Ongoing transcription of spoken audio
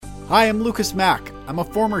Hi, I'm Lucas Mack. I'm a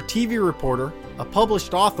former TV reporter, a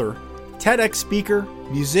published author, TEDx speaker,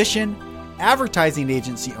 musician, advertising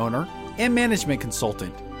agency owner, and management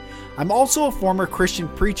consultant. I'm also a former Christian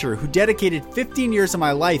preacher who dedicated 15 years of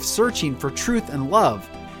my life searching for truth and love.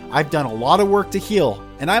 I've done a lot of work to heal,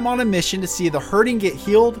 and I'm on a mission to see the hurting get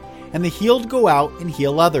healed and the healed go out and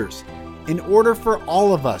heal others, in order for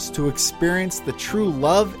all of us to experience the true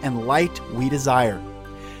love and light we desire.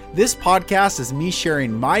 This podcast is me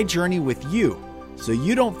sharing my journey with you, so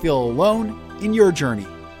you don't feel alone in your journey.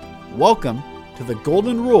 Welcome to the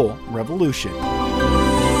Golden Rule Revolution.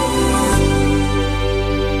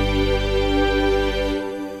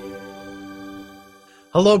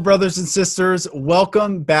 Hello, brothers and sisters.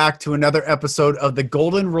 Welcome back to another episode of the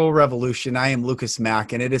Golden Rule Revolution. I am Lucas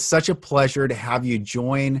Mack, and it is such a pleasure to have you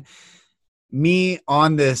join me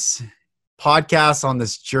on this podcast, on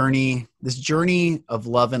this journey of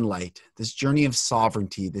love and light, this journey of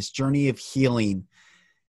sovereignty, this journey of healing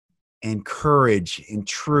and courage and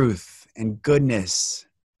truth and goodness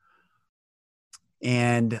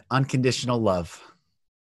and unconditional love.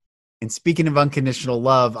 And speaking of unconditional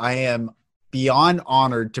love, I am beyond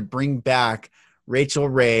honored to bring back Rachael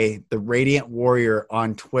Ray, the Radiant Warrior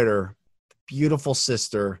on Twitter. Beautiful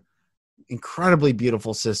sister, incredibly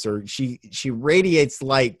beautiful sister. She radiates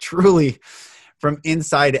light truly from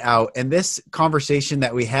inside out. And this conversation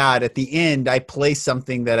that we had at the end, I placed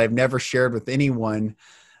something that I've never shared with anyone.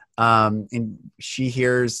 And she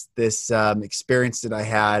hears this experience that I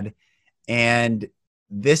had. And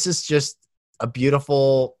this is just a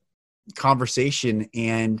beautiful conversation.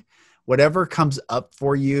 And whatever comes up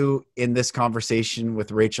for you in this conversation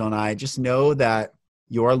with Rachael and I, just know that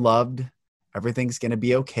you're loved. Everything's going to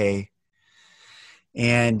be okay.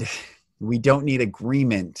 And we don't need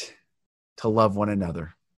agreement to love one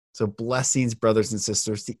another. So blessings, brothers and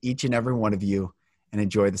sisters, to each and every one of you, and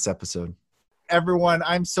enjoy this episode. Everyone,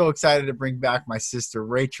 I'm so excited to bring back my sister,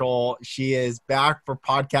 Rachael. She is back for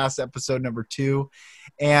podcast episode number 2.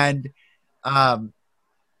 And I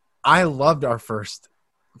loved our first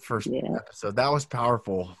episode. That was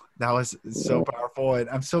powerful. That was so powerful. And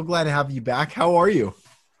I'm so glad to have you back. How are you?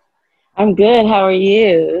 I'm good. How are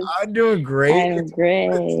you? I'm doing great. I'm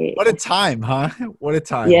great. What a time, huh? What a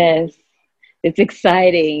time. Yes. It's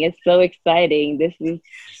exciting. It's so exciting. This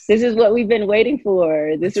is what we've been waiting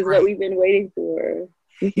for. This is what we've been waiting for.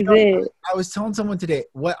 This is it. I was telling someone today,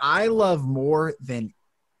 what I love more than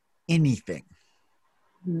anything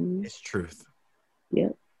is truth.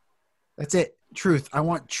 Yep. That's it. Truth. I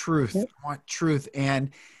want truth. Yep. I want truth.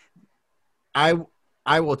 And I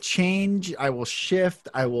will change. I will shift.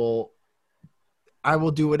 I will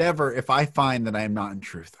do whatever if I find that I am not in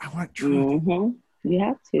truth. I want truth. Mm-hmm. You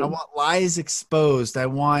have to. I want lies exposed. I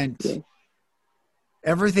want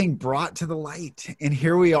everything brought to the light. And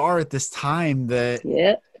here we are at this time that,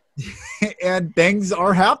 and things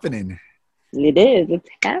are happening. It is. It's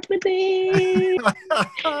happening.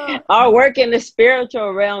 Our work in the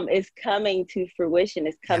spiritual realm is coming to fruition.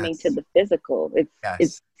 It's coming to the physical.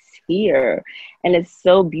 It's here. And it's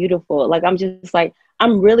so beautiful. Like,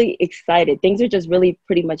 I'm really excited. Things are just really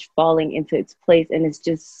pretty much falling into its place. And it's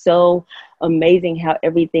just so amazing how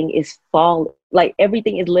everything is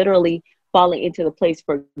everything is literally falling into the place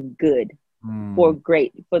for good, for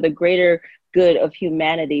the greater good of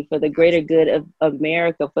humanity, for the greater good of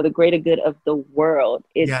America, for the greater good of the world.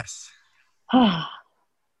 That's right.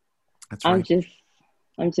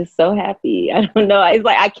 I'm just so happy. I don't know. It's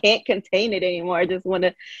like I can't contain it anymore. I just want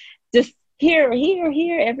to here,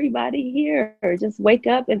 everybody here. Just wake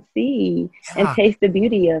up and see and taste the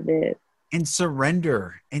beauty of it. And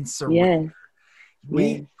surrender. Yes.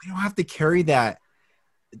 We don't have to carry that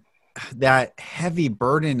heavy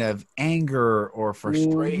burden of anger or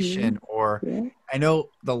frustration or I know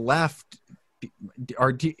the left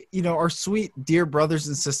our sweet dear brothers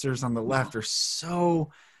and sisters on the left are so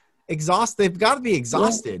exhausted. They've got to be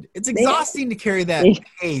exhausted. It's exhausting to carry that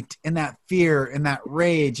hate and that fear and that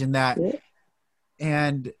rage and that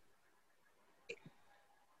and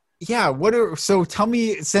so tell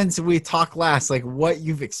me, since we talked last, like what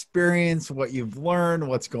you've experienced, what you've learned,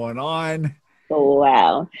 what's going on. Oh,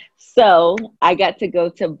 wow. So I got to go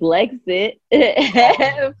to Blexit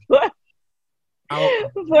for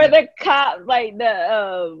the cop, like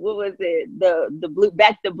what was it? The blue,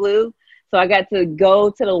 back to blue. So I got to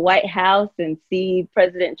go to the White House and see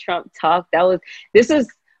President Trump talk. This was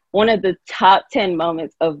one of the top 10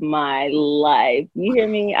 moments of my life. You hear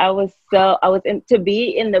me? To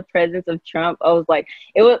be in the presence of Trump. I was a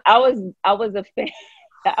fan.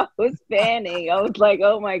 I was fanning. I was like,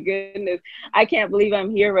 oh my goodness, I can't believe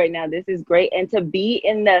I'm here right now. This is great. And to be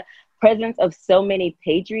in the presence of so many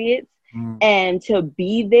patriots, and to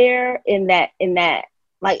be there in that,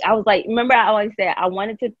 like, I was like, remember I always said I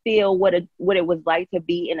wanted to feel what it was like to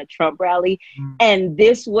be in a Trump rally. And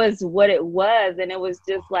this was what it was. And it was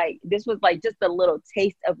just like, this was like just a little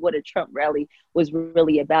taste of what a Trump rally was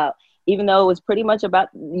really about. Even though it was pretty much about,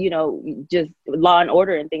 you know, just law and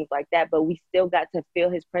order and things like that, but we still got to feel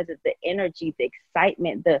his presence, the energy, the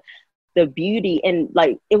excitement, the beauty. And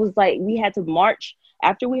like, it was like we had to march.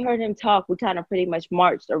 After we heard him talk, we kind of pretty much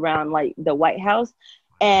marched around like the White House.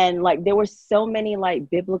 And like, there were so many like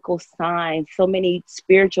biblical signs, so many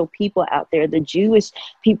spiritual people out there, the Jewish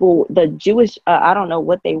people, I don't know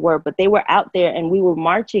what they were, but they were out there, and we were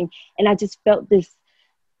marching. And I just felt the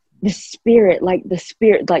spirit, like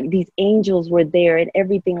these angels were there and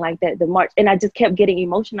everything like that, the march. And I just kept getting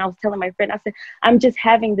emotional. I was telling my friend, I said, I'm just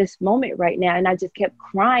having this moment right now. And I just kept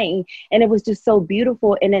crying, and it was just so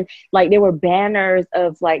beautiful. And then like, there were banners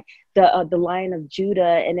of like the Lion of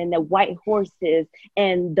Judah, and then the white horses,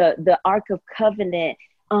 and the Ark of Covenant.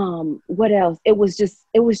 What else? It was just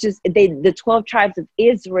the 12 tribes of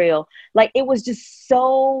Israel. Like, it was just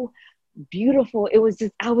so beautiful.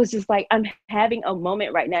 I was just like, I'm having a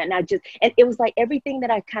moment right now. And it was like everything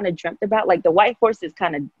that I kind of dreamt about, like the white horses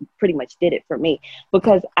kind of pretty much did it for me,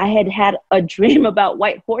 because I had a dream about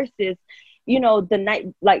white horses, you know, the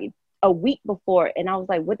night, like a week before. And I was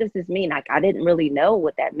like, what does this mean? Like, I didn't really know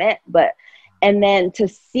what that meant, and then to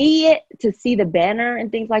see the banner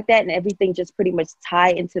and things like that, and everything just pretty much tie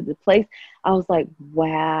into the place, I was like,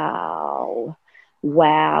 wow.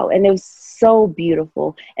 And it was so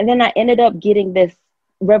beautiful. And then I ended up getting this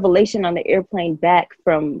revelation on the airplane back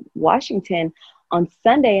from Washington on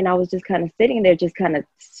Sunday. And I was just kind of sitting there, just kind of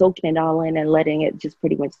soaking it all in and letting it just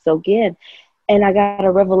pretty much soak in. And I got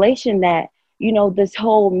a revelation that, you know, this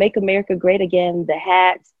whole Make America Great Again, the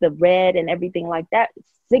hats, the red and everything like that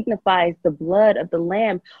signifies the blood of the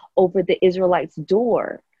Lamb over the Israelites'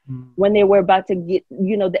 door. When they were about to get,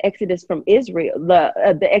 you know, the exodus from Israel,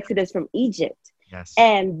 the exodus from Egypt. Yes.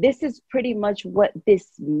 And this is pretty much what this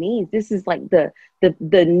means. This is like the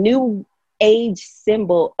new age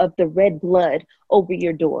symbol of the red blood over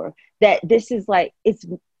your door. That this is like, it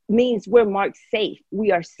means we're marked safe.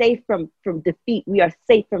 We are safe from defeat. We are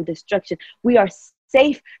safe from destruction. We are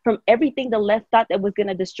safe from everything the left thought that was going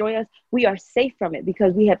to destroy us. We are safe from it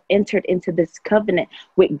because we have entered into this covenant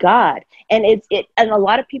with God. And and a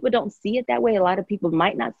lot of people don't see it that way. A lot of people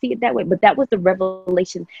might not see it that way, but that was the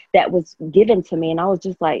revelation that was given to me. And I was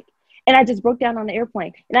just like, and I just broke down on the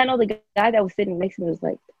airplane. And I know the guy that was sitting next to me was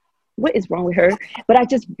like, what is wrong with her? But I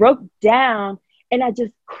just broke down, and I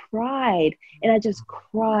just cried, and I just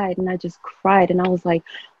cried, and I just cried. And I was like,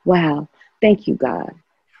 wow, thank you, God.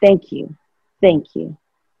 Thank you. Thank you.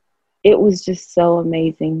 It was just so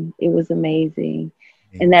amazing. It was amazing.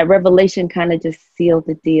 And that revelation kind of just sealed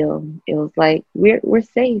the deal. It was like, we're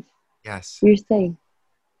safe. Yes. We're safe.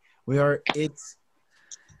 We are. It's,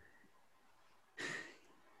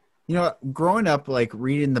 you know, growing up, like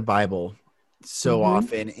reading the Bible so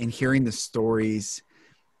often and hearing the stories,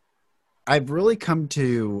 I've really come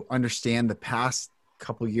to understand the past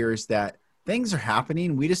couple years that things are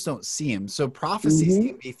happening. We just don't see them. So prophecies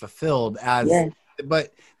can be fulfilled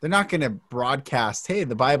but they're not going to broadcast, hey,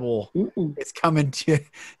 the Bible is coming to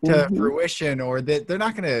fruition, or that they're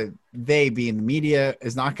not going to, they being the media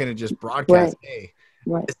is not going to just broadcast, hey,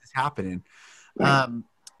 this is happening. And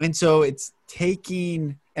so it's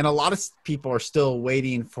taking, and a lot of people are still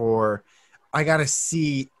waiting for, I got to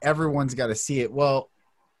see, everyone's got to see it. Well,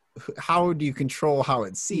 how do you control how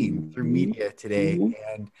it's seen? Through media today?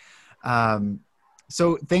 And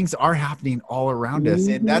so things are happening all around us,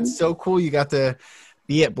 and that's so cool. You got to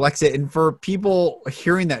be at Blexit. And for people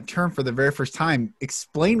hearing that term for the very first time,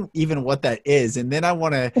 explain even what that is. And then I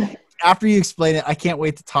want to, after you explain it, I can't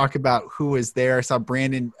wait to talk about who was there. I saw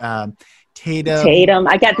Brandon Tatum.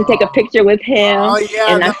 I got to take a picture with him.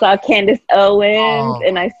 And I saw Candace Owens,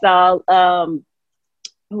 and I saw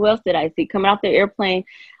who else did I see coming off the airplane?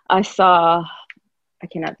 I saw, I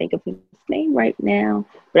cannot think of his name right now,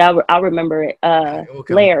 but I'll remember it.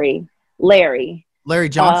 Larry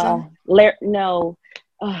Johnson. No,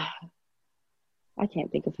 I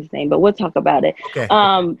can't think of his name, but we'll talk about it. Okay.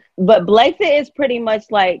 But Blexit is pretty much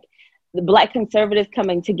like the Black conservatives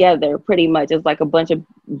coming together. Pretty much, it's like a bunch of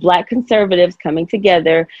Black conservatives coming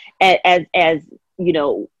together, as you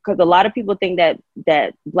know, because a lot of people think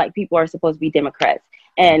that Black people are supposed to be Democrats,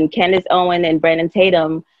 and Candace Owens and Brandon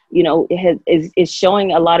Tatum, you know, is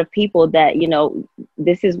showing a lot of people that, you know,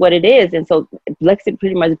 this is what it is. And so Blexit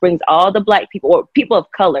pretty much brings all the Black people, or people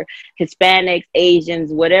of color, Hispanics,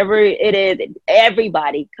 Asians, whatever it is,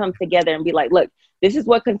 everybody come together and be like, look, This is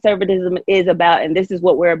what conservatism is about, and this is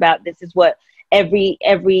what we're about. This is what every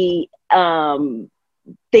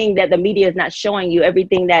thing that the media is not showing you,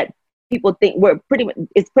 everything that people think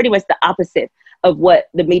it's pretty much the opposite of what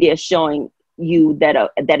the media is showing you that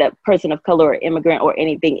a person of color or immigrant or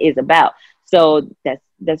anything is about. So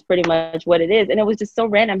that's pretty much what it is. And it was just so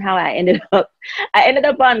random how I ended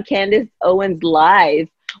up on Candace Owens live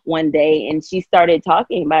one day, and she started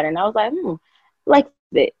talking about it, and I was like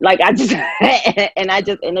it. Like I just and I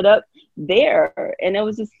just ended up there, and it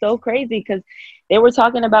was just so crazy because they were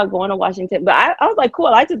talking about going to Washington, but I was like, cool,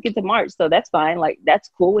 I just get to march, so that's fine, like that's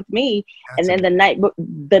cool with me. That's and then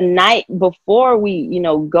the night before we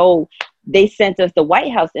go, they sent us the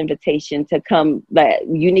White House invitation to come, that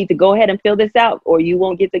you need to go ahead and fill this out or you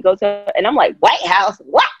won't get to go to. And I'm like, White House,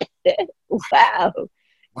 what? Wow.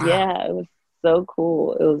 Yeah, it was so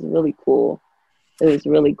cool. It was really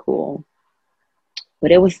cool.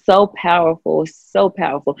 But it was so powerful, so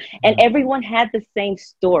powerful. And everyone had the same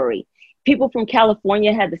story. People from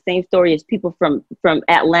California had the same story as people from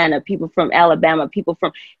Atlanta, people from Alabama, people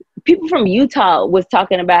from Utah was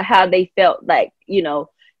talking about how they felt like,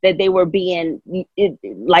 that they were being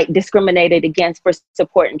like discriminated against for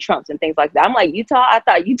supporting Trump and things like that. I'm like, Utah? I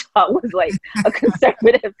thought Utah was like a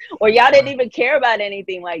conservative, or y'all didn't even care about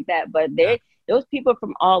anything like that. But there was people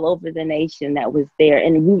from all over the nation that was there.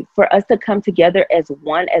 And for us to come together as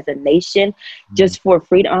one, as a nation, just for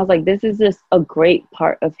freedom, I was like, this is just a great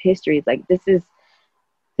part of history. It's like, this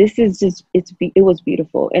is just, it was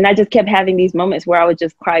beautiful. And I just kept having these moments where I would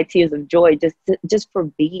just cry tears of joy just for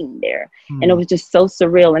being there. And it was just so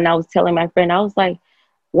surreal. And I was telling my friend, I was like,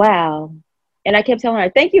 wow. And I kept telling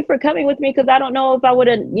her, thank you for coming with me, because I don't know if I would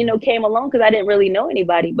have, came alone, because I didn't really know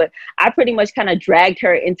anybody. But I pretty much kind of dragged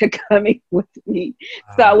her into coming with me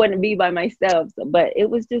so I wouldn't be by myself. But it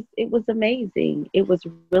was amazing. It was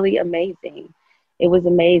really amazing. It was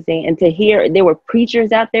amazing. And to hear, there were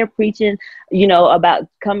preachers out there preaching, about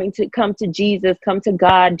come to Jesus, come to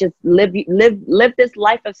God, just live this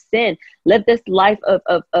life of sin, live this life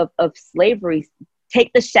of slavery,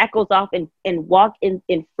 take the shackles off and walk in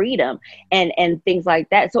freedom and things like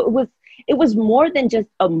that. So it was more than just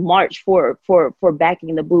a march for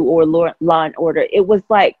backing the blue or law and order. It was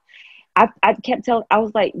like, I kept telling, I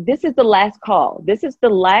was like, this is the last call. This is the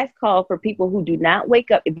last call for people who do not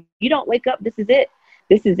wake up. If you don't wake up, this is it.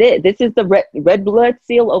 This is it. This is the red blood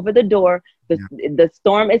seal over the door. The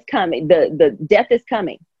storm is coming. The death is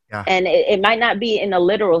coming. Yeah. And it might not be in a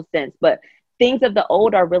literal sense, but things of the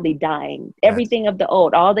old are really dying. Yes. Everything of the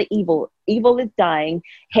old, all the evil is dying.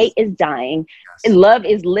 Yes. Hate is dying. Yes. And love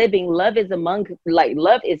is living. Love is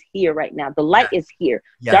love is here right now. The light is here.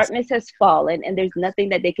 Yes. Darkness has fallen, and there's nothing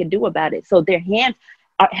that they can do about it. So their hands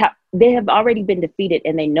they have already been defeated,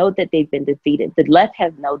 and they know that they've been defeated. The left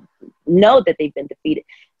has know that they've been defeated.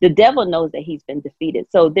 The devil knows that he's been defeated.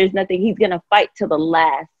 So there's nothing. He's going to fight to the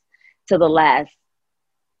last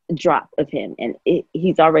drop of him, and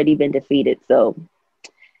he's already been defeated. So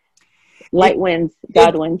light wins,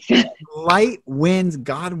 God wins. Light wins,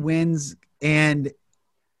 God wins, and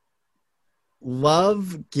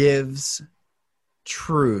love gives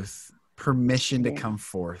truth permission to come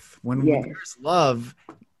forth. When there's love,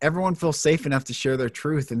 everyone feels safe enough to share their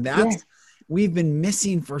truth, and that's we've been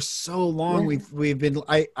missing for so long. We've been.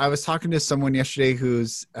 I was talking to someone yesterday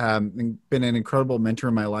who's been an incredible mentor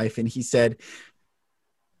in my life, and he said,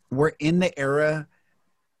 we're in the era.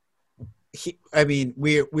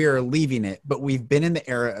 We are leaving it, but we've been in the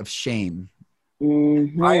era of shame.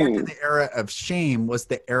 Mm-hmm. Prior to the era of shame was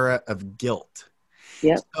the era of guilt.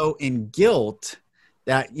 Yeah. So in guilt,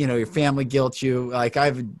 that, your family guilt you. Like, I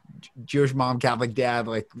have a Jewish mom, Catholic dad.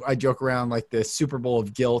 Like, I joke around like the Super Bowl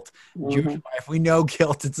of guilt. Mm-hmm. Jewish wife, we know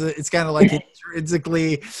guilt. It's kind of like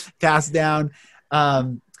intrinsically passed down.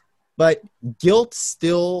 But guilt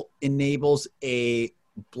still enables a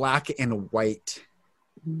black and white.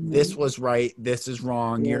 Mm-hmm. This was right. This is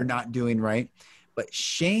wrong. Yeah. You're not doing right. But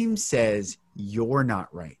shame says you're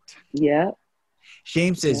not right. Yeah.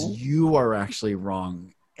 Shame says you are actually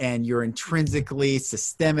wrong. And you're intrinsically,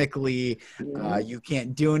 systemically, you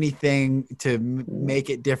can't do anything to make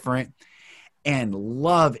it different. And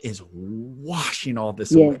love is washing all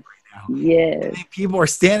this away right now. Yes. And people are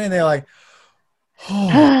standing there like, oh,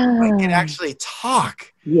 I can actually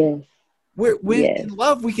talk. Yes. In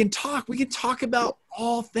love, we can talk. We can talk about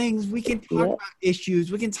all things. We can talk about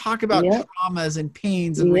issues. We can talk about traumas and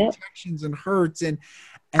pains and rejections and hurts. And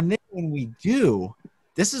then when we do,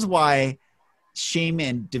 this is why shame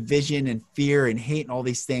and division and fear and hate and all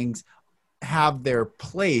these things have their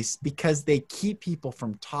place, because they keep people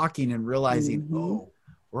from talking and realizing, oh,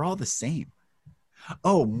 we're all the same.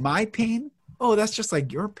 Oh, my pain, Oh, that's just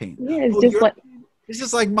like your pain. Yeah, it's Oh, just like, it's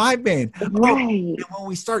just like my pain. Oh, right. and when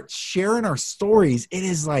we start sharing our stories, it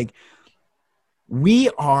is like we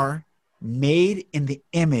are made in the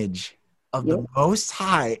image of the Most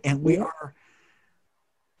High, and we are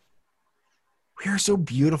so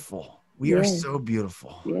beautiful. We are so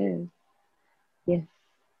beautiful. Yes,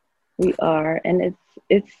 we are. And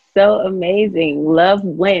it's so amazing. Love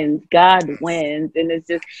wins, God wins. And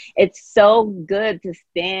it's so good to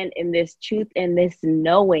stand in this truth and this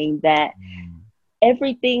knowing that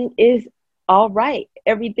everything is all right.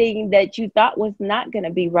 Everything that you thought was not going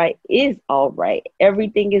to be right is all right.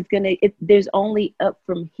 Everything is there's only up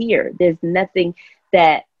from here. There's nothing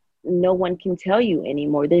that no one can tell you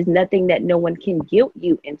anymore. There's nothing that no one can guilt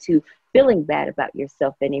you into feeling bad about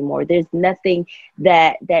yourself anymore. There's nothing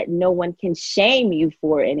that no one can shame you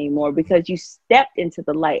for anymore, because you stepped into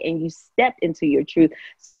the light and you stepped into your truth.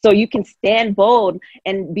 So you can stand bold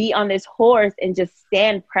and be on this horse and just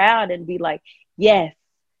stand proud and be like, yes,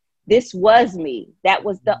 this was me. That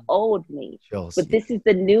was the old me. But this is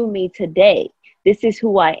the new me today. This is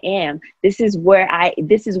who I am. This is where I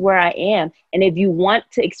am. And if you want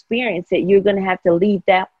to experience it, you're going to have to leave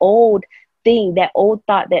that old thing, that old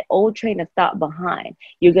thought, that old train of thought behind.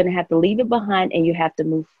 You're going to have to leave it behind, and you have to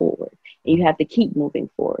move forward. And you have to keep moving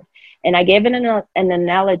forward. And I gave an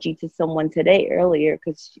analogy to someone today earlier,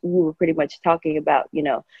 because we were pretty much talking about,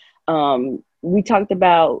 we talked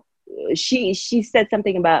about, she said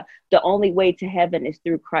something about the only way to heaven is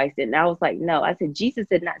through Christ. And I was like, no, I said, Jesus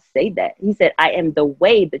did not say that. He said, I am the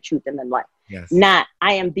way, the truth, and the life. Yes. Not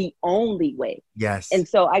I am the only way. Yes. And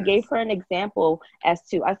so I gave her an example as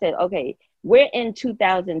to, I said, okay, we're in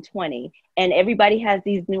 2020 and everybody has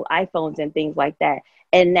these new iPhones and things like that.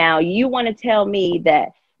 And now you want to tell me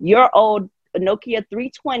that your old Nokia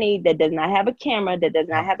 320 that does not have a camera, that does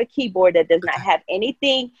not have a keyboard, that does not have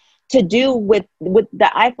anything to do with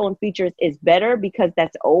the iPhone features is better because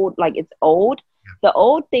that's old, like it's old. The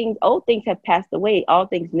old things have passed away. All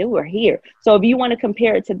things new are here. So if you want to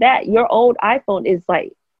compare it to that, your old iPhone is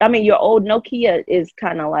like, your old Nokia is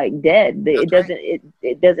kind of like dead.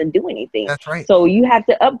 It doesn't do anything. That's right. So you have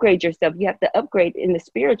to upgrade yourself. You have to upgrade in the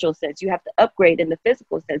spiritual sense. You have to upgrade in the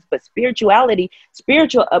physical sense. But spiritual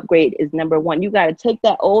upgrade is number one. You got to take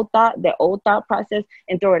that old thought process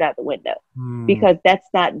and throw it out the window, because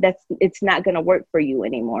it's not going to work for you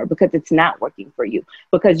anymore, because it's not working for you,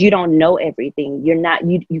 because you don't know everything.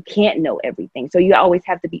 You can't know everything. So you always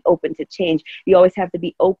have to be open to change. You always have to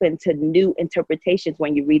be open to new interpretations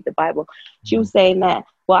when you read the Bible. She was saying that,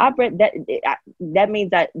 well, I've read that. That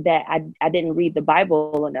means that I didn't read the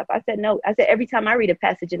Bible enough. I said, no. I said, every time I read a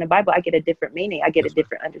passage in the Bible, I get a different meaning. I get a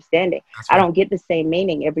different understanding. I don't get the same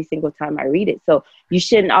meaning every single time I read it. So you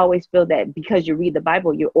shouldn't always feel that because you read the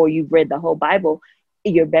Bible, or you've read the whole Bible,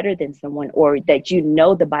 you're better than someone, or that you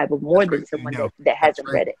know the Bible more than someone that hasn't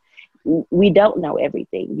read it. We don't know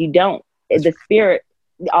everything. You don't. The Spirit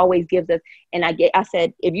always gives us. And I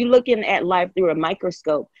said, if you're looking at life through a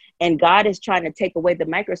microscope and God is trying to take away the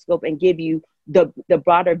microscope and give you the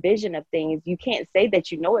broader vision of things, you can't say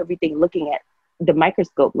that you know everything looking at the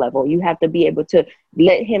microscope level. You have to be able to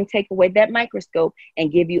let him take away that microscope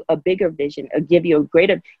and give you a bigger vision, or give you a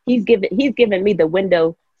greater. He's given me the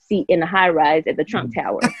window seat in the high rise at the Trump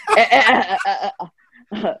Tower. I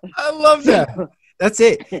love that. That's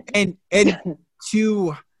it. And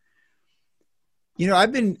to,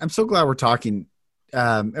 I'm so glad we're talking.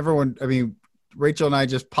 Everyone, Rachel and I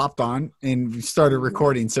just popped on and we started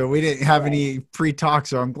recording, so we didn't have any pre-talk.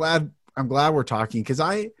 So I'm glad we're talking, because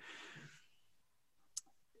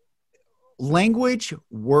language,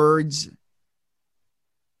 words,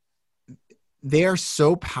 they are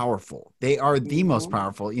so powerful. They are the most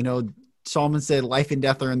powerful. Solomon said, life and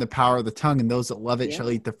death are in the power of the tongue, and those that love it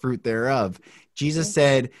shall eat the fruit thereof. Jesus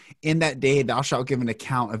said, in that day, thou shalt give an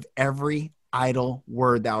account of every idle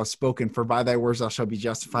word thou hast spoken, for by thy words thou shalt be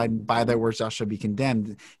justified, and by thy words thou shalt be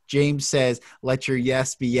condemned. James says, let your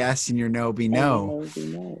yes be yes and your no be no.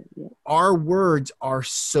 Our words are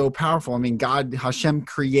so powerful. God, Hashem,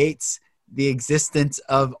 creates the existence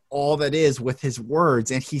of all that is with his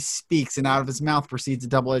words, and he speaks, and out of his mouth proceeds a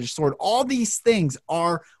double-edged sword. All these things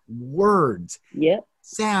are words,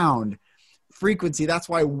 sound, frequency. That's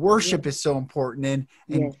why worship is so important,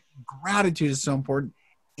 and gratitude is so important.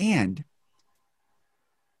 And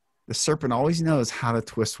the serpent always knows how to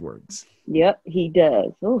twist words. Yep, he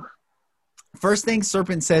does. Ooh. First thing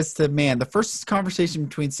serpent says to man, the first conversation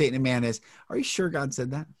between Satan and man is, are you sure God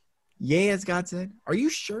said that? Yea, as God said. Are you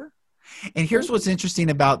sure? And here's what's interesting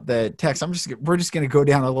about the text. We're just going to go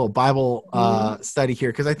down a little Bible study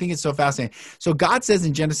here because I think it's so fascinating. So God says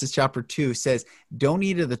in Genesis chapter 2, says, don't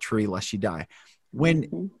eat of the tree lest you die.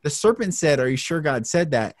 When the serpent said, are you sure God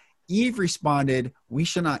said that? Eve responded, we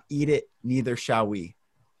shall not eat it, neither shall we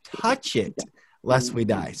touch it lest we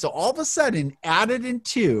die. So all of a sudden, added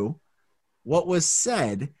into what was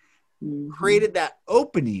said, created that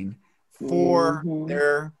opening for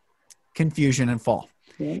their confusion and fall.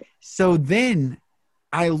 So then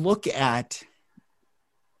I look at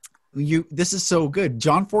this is so good.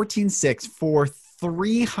 John 14:6, for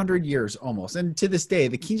 300 years almost, and to this day,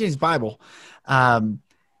 the King James Bible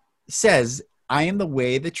says, I am the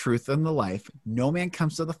way, the truth, and the life. No man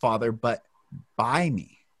comes to the Father but by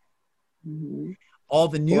me. All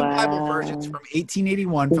the new Bible versions from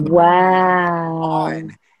 1881 from the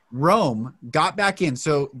on Rome got back in.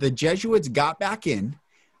 So the Jesuits got back in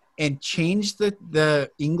and changed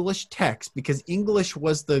the English text because English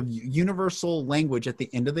was the universal language at the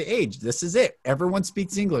end of the age. This is it. Everyone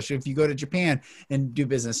speaks English. If you go to Japan and do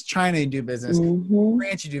business, China and do business,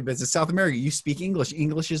 France, you do business, South America, you speak English.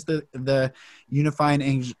 English is the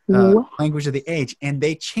unifying language of the age. And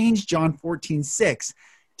they changed John 14:6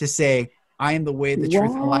 to say, I am the way, the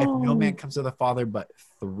truth, and the life. No man comes to the Father but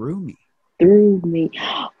through me. Through me.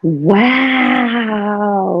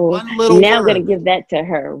 Wow. One little now word. I'm going to give that to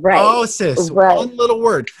her. Right. Oh, sis. Right. One little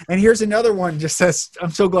word. And here's another one just says, I'm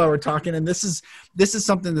so glad we're talking. And this is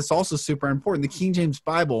something that's also super important. The King James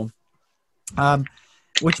Bible,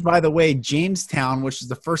 which by the way, Jamestown, which is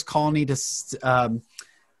the first colony to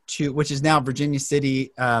which is now Virginia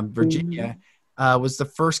City, Virginia, was the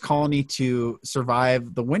first colony to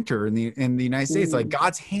survive the winter in the United States. Like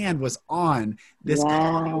God's hand was on this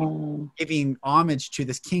colony, giving homage to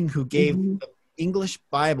this king who gave the English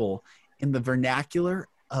Bible in the vernacular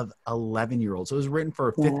of 11-year-olds. So it was written for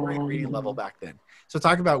a fifth grade reading level back then. So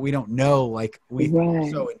talk about we don't know, like we think we're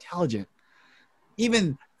so intelligent.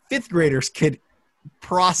 Even fifth graders could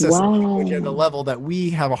process language at a level that we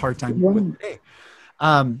have a hard time with today.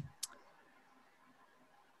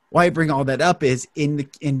 Why I bring all that up is in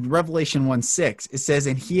Revelation 1:6, it says,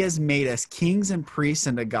 and he has made us kings and priests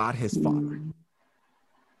unto God his Father.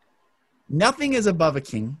 Nothing is above a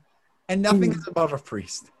king and nothing is above a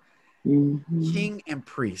priest. King and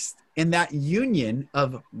priest. And that union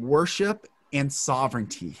of worship and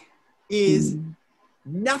sovereignty is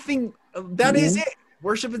nothing. That is it.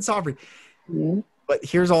 Worship and sovereignty. But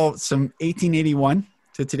here's some 1881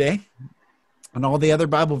 to today. On all the other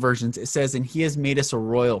Bible versions, it says, and he has made us a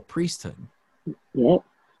royal priesthood.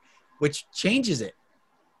 Which changes it.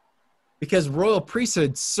 Because royal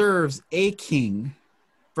priesthood serves a king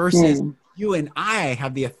versus you and I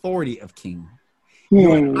have the authority of king.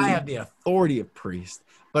 You and I have the authority of priest.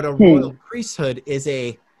 But a royal priesthood is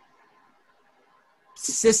a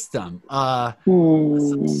system, a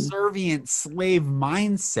subservient slave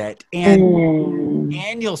mindset. And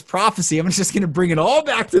Daniel's prophecy, I'm just going to bring it all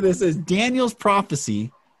back to this, as Daniel's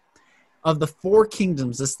prophecy of the four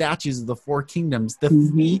kingdoms, the statues of the four kingdoms, the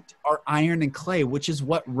feet are iron and clay, which is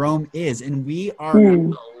what Rome is. And we are at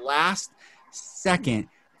the last second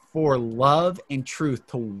for love and truth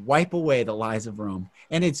to wipe away the lies of Rome.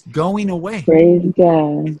 And it's going away. Praise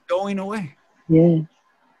God. It's going away. Yes.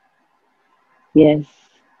 Yes.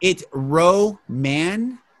 It's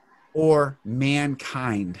man or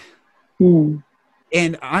mankind. And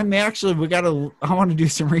I want to do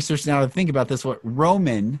some research now to think about this, what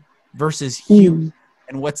Roman versus human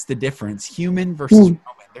and what's the difference? Human versus Roman.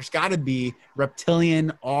 There's got to be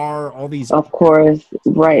reptilian, all these. Of course,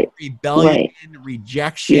 right. Rebellion,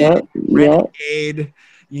 rejection, renegade,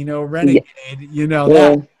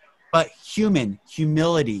 that. But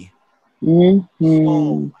humility.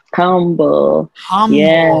 Humble.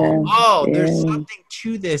 Yeah. Oh, there's something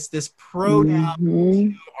to this pronoun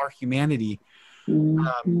to our humanity.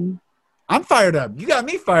 I'm fired up. You got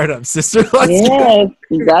me fired up, sister.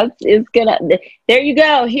 It's gonna. There you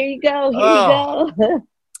go. Here you go. Here you go.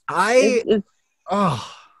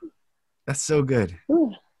 That's so good.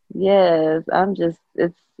 Yes,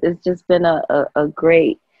 it's just been a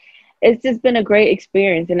great. It's just been a great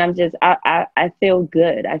experience, and I feel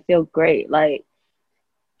good. I feel great. Like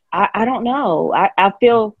I don't know. I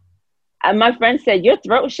feel. My friend said your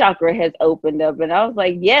throat chakra has opened up, and I was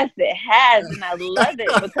like, yes, it has, and I love it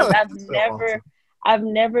because I've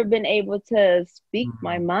never been able to speak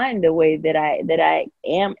my mind the way that I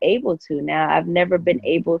am able to now. I've never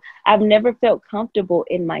felt comfortable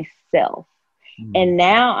in myself, and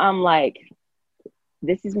now I'm like,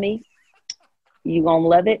 this is me. You gonna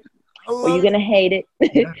love it, or you gonna hate it.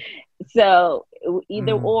 So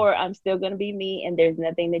either or, I'm still going to be me, and there's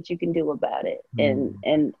nothing that you can do about it.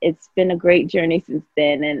 And it's been a great journey since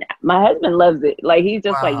then. And my husband loves it. Like, he's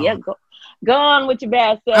just like, yeah, go on with your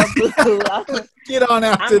bad self, boo. Get on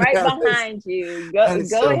after I'm right that. behind you. Go ahead.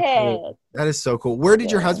 Cool. That is so cool. Where did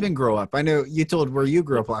your husband grow up? I know you told where you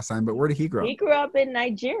grew up last time, but where did he grow up? He grew up in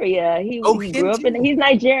Nigeria. He grew up too. He's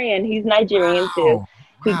Nigerian. He's Nigerian too. Wow.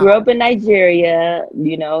 He grew up in Nigeria.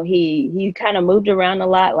 You know, he kind of moved around a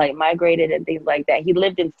lot, like migrated and things like that. He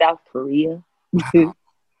lived in South Korea. Wow.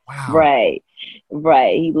 Right.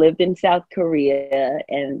 He lived in South Korea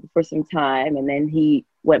and for some time, and then he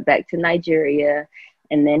went back to Nigeria,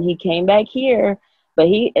 and then he came back here. But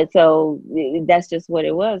so that's just what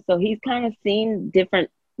it was. So he's kind of seen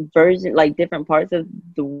different versions, like different parts of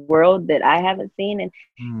the world that I haven't seen. And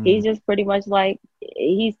he's just pretty much like,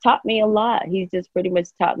 he's taught me a lot. He's just pretty much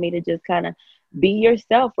taught me to just kind of be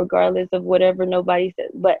yourself, regardless of whatever nobody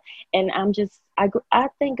says. And I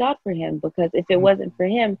thank God for him, because if it wasn't for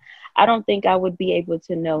him, I don't think I would be able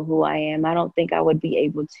to know who I am. I don't think I would be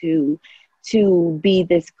able to be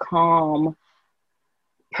this calm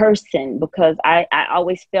person, because I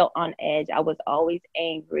always felt on edge. I was always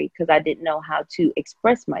angry because I didn't know how to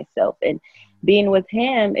express myself. And being with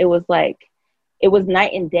him, it was night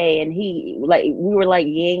and day. And we were like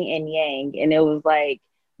yin and yang, and it was like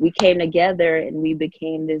we came together and we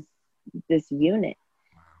became this unit.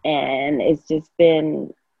 And it's just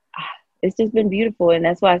been beautiful. And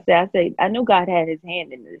that's why I say I know God had his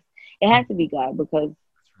hand in this. It has to be God, because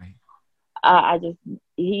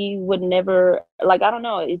he would never, like, I don't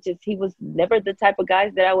know. It's just, he was never the type of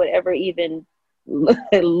guys that I would ever even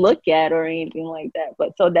look at or anything like that.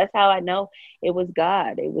 But so that's how I know it was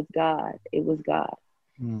God. It was God.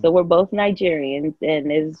 So we're both Nigerians,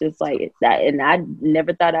 and it's just like it's that. And I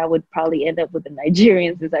never thought I would probably end up with a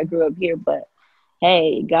Nigerian since I grew up here. But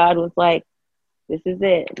hey, God was like, this is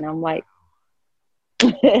it. And I'm like,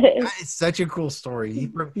 it's such a cool story. He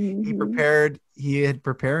was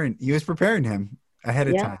preparing him ahead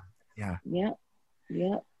of time. Yeah.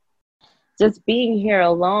 Just being here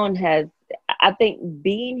alone I think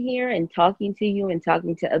being here and talking to you and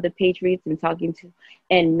talking to other patriots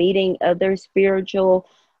and meeting other spiritual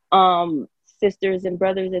sisters and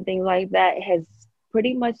brothers and things like that has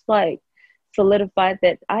pretty much like solidified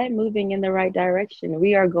that I am moving in the right direction.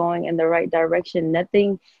 We are going in the right direction.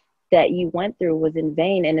 Nothing that you went through was in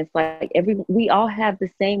vain. And it's like we all have the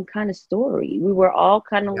same kind of story. We were all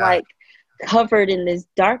kind of like covered in this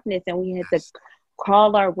darkness, and we had to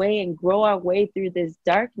crawl our way and grow our way through this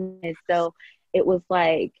darkness. So it was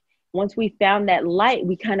like, once we found that light,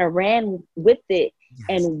 we kind of ran with it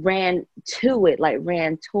and ran to it, like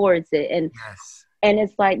ran towards it. And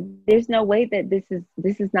it's like, there's no way that this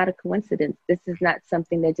is not a coincidence. This is not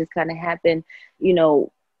something that just kind of happened,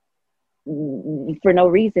 for no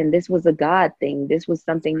reason. This was a God thing. This was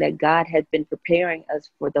something that God had been preparing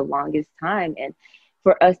us for the longest time. And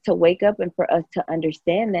for us to wake up and for us to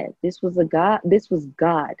understand that this was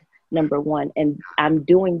God, number one. And I'm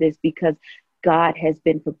doing this because God has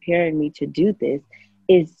been preparing me to do this.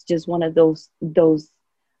 Is just one of those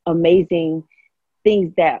amazing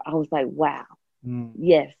things that I was like, wow.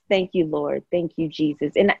 Yes. Thank you, Lord. Thank you,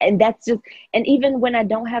 Jesus. And that's just, and even when I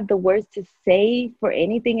don't have the words to say for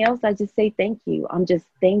anything else, I just say, thank you. I'm just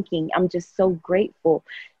thanking. I'm just so grateful,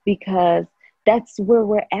 because that's where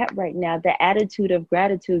we're at right now. The attitude of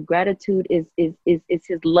gratitude. Gratitude is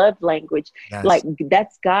his love language. Yes. Like,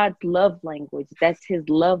 that's God's love language. That's his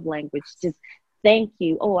love language. Just thank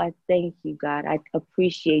you. Oh, I thank you, God. I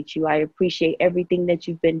appreciate you. I appreciate everything that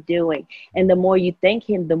you've been doing. And the more you thank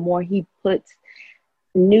him, the more he puts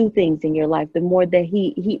new things in your life, the more that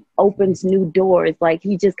he opens new doors. Like,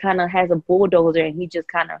 he just kind of has a bulldozer and he just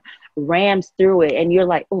kind of rams through it, and you're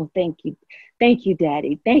like, oh, thank you,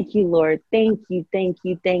 Daddy, thank you, Lord, thank you.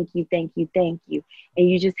 And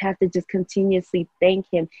you just have to just continuously thank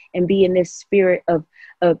him and be in this spirit of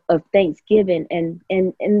thanksgiving. And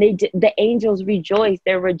the angels rejoice.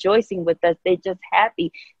 They're rejoicing with us. They're just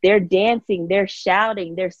happy. They're dancing, they're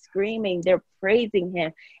shouting, they're screaming, they're praising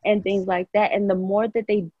him and things like that. And the more that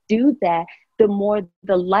they do that, the more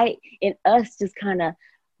the light in us just kind of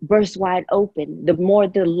bursts wide open. The more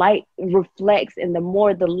the light reflects, and the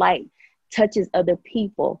more the light touches other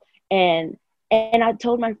people. And I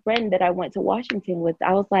told my friend that I went to Washington with,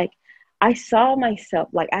 I was like, I saw myself,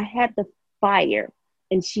 like, I had the fire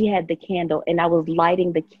and she had the candle, and I was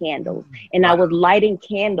lighting the candles, and I was lighting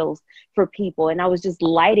candles for people, and I was just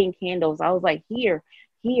lighting candles. I was like, here.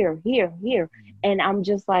 And I'm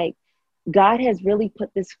just like, God has really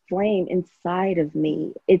put this flame inside of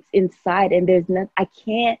me. It's inside, and there's nothing, I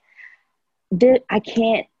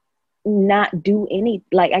can't not do any,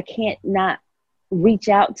 like, I can't not reach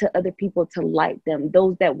out to other people to light them.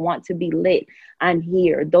 Those that want to be lit, I'm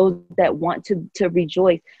here. Those that want to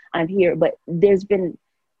rejoice, I'm here. But there's been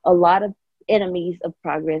a lot of enemies of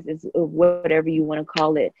progress, is whatever you want to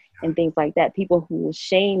call it, and things like that. People who will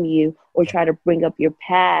shame you or try to bring up your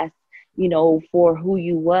past, you know, for who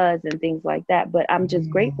you was and things like that. But I'm just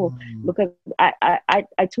grateful, because I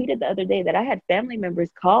tweeted the other day that I had family members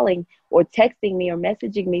calling or texting me or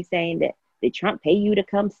messaging me saying that, did Trump pay you to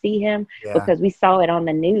come see him? Because we saw it on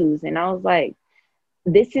the news. And I was like,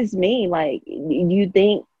 this is me. Like, you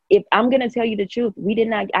think, if I'm going to tell you the truth,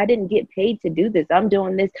 I didn't get paid to do this. I'm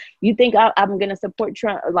doing this. You think I'm going to support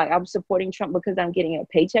Trump? Like, I'm supporting Trump because I'm getting a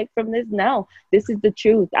paycheck from this? No, this is the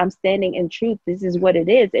truth. I'm standing in truth. This is what it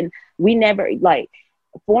is. And we never, like,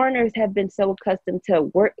 foreigners have been so accustomed to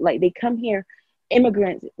work. Like, they come here,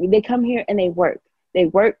 immigrants, they come here and they work. They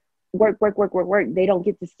work. They don't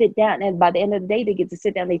get to sit down. And by the end of the day, they get to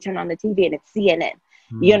sit down, they turn on the TV and it's CNN.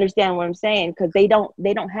 You understand what I'm saying? Because they don't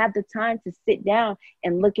have the time to sit down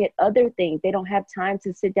and look at other things. They don't have time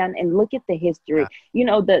to sit down and look at the history. You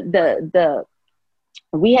know,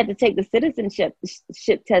 we had to take the citizenship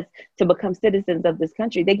test to become citizens of this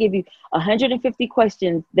country. They give you 150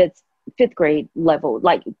 questions that's fifth grade level,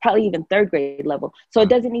 like probably even third grade level. So it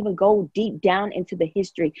doesn't even go deep down into the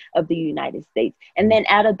history of the United States. And then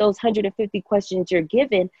out of those 150 questions you're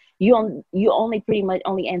given, you only pretty much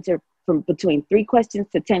only answer from between 3 questions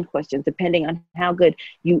to 10 questions, depending on how good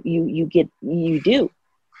you do.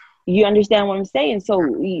 You understand what I'm saying? So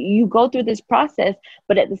you go through this process,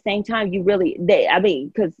 but at the same time,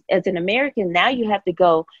 because as an American, now you have to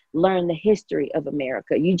go learn the history of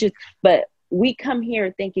America. But we come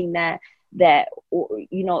here thinking that,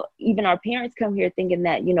 you know, even our parents come here thinking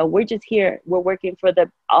that, you know, we're just here, we're working for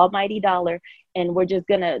the almighty dollar, and we're just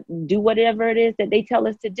going to do whatever it is that they tell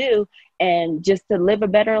us to do, and just to live a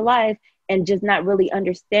better life, and just not really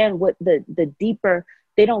understand what the deeper,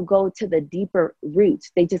 they don't go to the deeper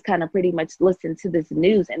roots. They just kind of pretty much listen to this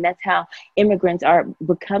news. And that's how immigrants are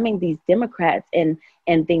becoming these Democrats and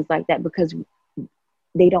things like that, because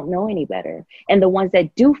they don't know any better. And the ones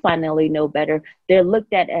that do finally know better, they're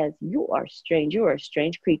looked at as, you are strange. You are a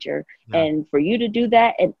strange creature. Yeah. And for you to do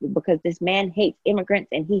that, and because this man hates immigrants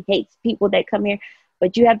and he hates people that come here,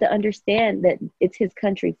 but you have to understand that it's his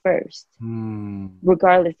country first,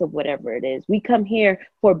 regardless of whatever it is. We come here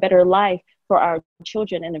for a better life for our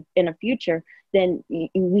children and in a future. Then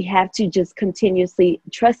we have to just continuously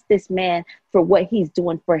trust this man for what he's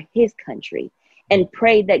doing for his country, and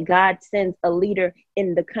pray that God sends a leader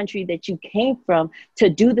in the country that you came from to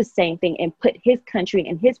do the same thing and put his country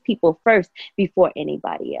and his people first before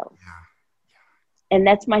anybody else. Yeah. And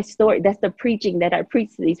that's my story. That's the preaching that I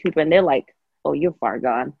preach to these people. And they're like, oh, you're far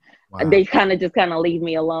gone. Wow. They kind of leave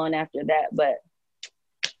me alone after that. But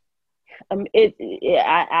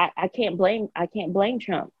I can't blame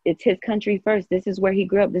Trump. It's his country first. This is where he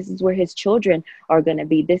grew up. This is where his children are going to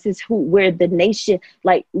be. This is where the nation,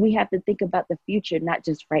 like, we have to think about the future, not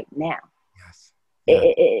just right now. Yes. Yeah.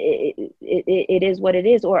 It is what it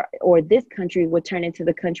is, or this country would turn into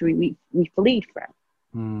the country we fled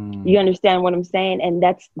from. You understand what I'm saying? And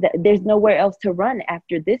there's nowhere else to run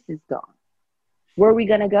after this is gone. Where are we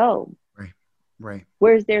going to go? Right.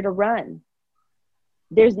 Where's there to run?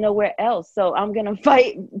 There's nowhere else. So I'm going to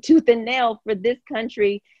fight tooth and nail for this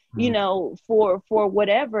country, you know, for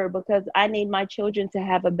whatever, because I need my children to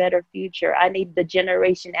have a better future. I need the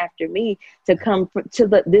generation after me to come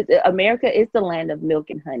to America is the land of milk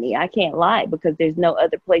and honey. I can't lie, because there's no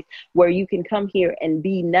other place where you can come here and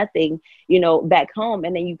be nothing, you know, back home.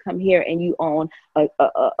 And then you come here and you own a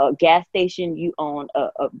gas station, you own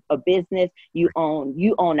a business, you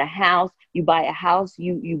own a house, you buy a house,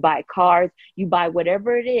 you buy cars, you buy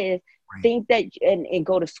whatever it is. Right. Think that and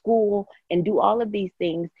go to school and do all of these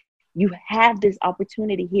things. You have this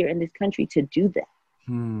opportunity here in this country to do that.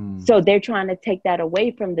 So they're trying to take that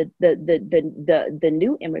away from the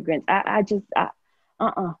new immigrants.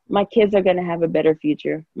 My kids are going to have a better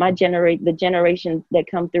future. The generations that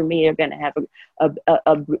come through me are going to have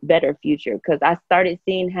a better future, because I started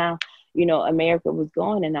seeing how, you know, America was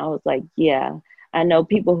going, and I was like, yeah. I know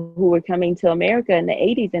people who were coming to America in the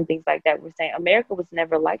 80s and things like that were saying America was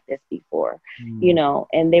never like this before, you know,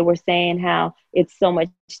 and they were saying how it's so much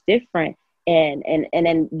different. And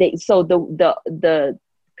then the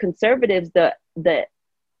conservatives, the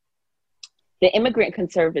immigrant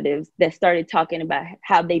conservatives that started talking about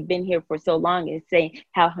how they've been here for so long and saying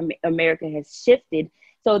how America has shifted.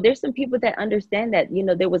 So there's some people that understand that, you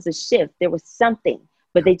know, there was a shift, there was something,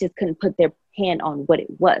 but they just couldn't put their hand on what it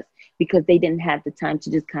was, because they didn't have the time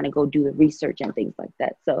to just kind of go do the research and things like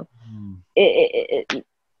that. So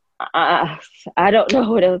I don't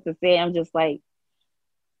know what else to say. I'm just like,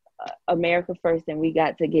 America first, and we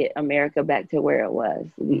got to get America back to where it was.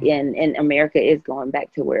 And America is going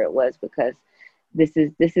back to where it was, because this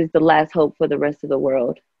is the last hope for the rest of the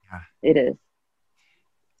world. Yeah. It is.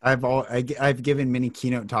 I've given many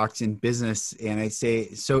keynote talks in business, and I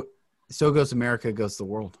say, so goes America, goes the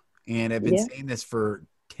world. And I've been saying this for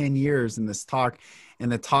 10 years in this talk,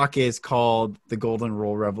 and the talk is called the Golden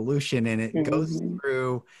Rule Revolution. And it goes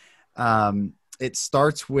through, it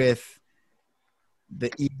starts with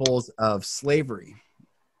the evils of slavery.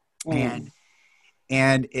 And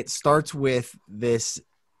it starts with this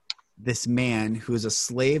man who's a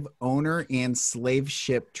slave owner and slave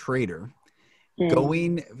ship trader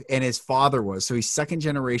going, and his father was, so he's second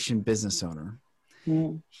generation business owner.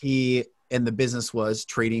 And the business was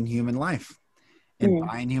trading human life and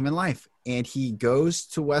buying human life. And he goes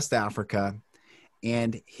to West Africa,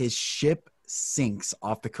 and his ship sinks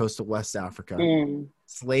off the coast of West Africa.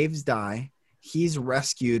 Slaves die. He's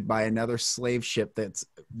rescued by another slave ship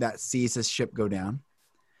that sees his ship go down.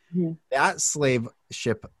 That slave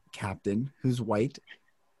ship captain, who's white,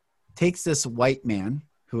 takes this white man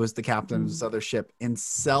who was the captain of this other ship and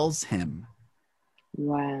sells him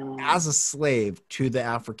as a slave to the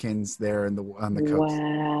Africans there on the coast.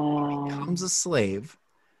 He becomes a slave,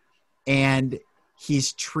 and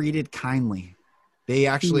he's treated kindly. They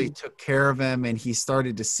actually took care of him, and he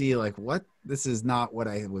started to see, like, what? This is not what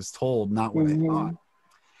I was told, not what I thought.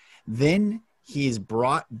 Then he's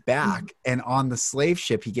brought back, and on the slave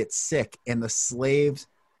ship, he gets sick, and the slaves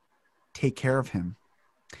take care of him.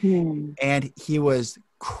 And he was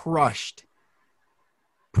crushed,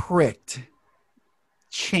 pricked,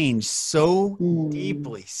 changed so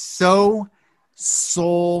deeply, so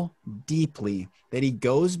soul deeply, that he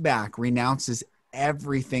goes back, renounces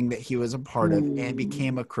everything that he was a part of, and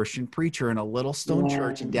became a Christian preacher in a little stone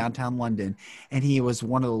church in downtown London. And he was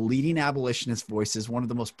one of the leading abolitionist voices, one of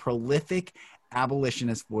the most prolific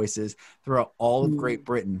abolitionist voices throughout all of Great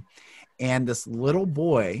Britain. And this little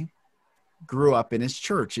boy grew up in his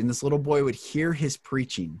church, and this little boy would hear his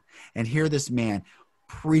preaching and hear this man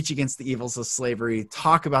preach against the evils of slavery,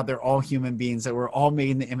 talk about they're all human beings, that we're all made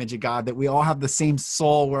in the image of God, that we all have the same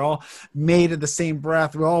soul, we're all made of the same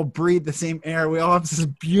breath, we all breathe the same air, we all have this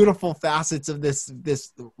beautiful facets of this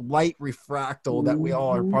light refractal that we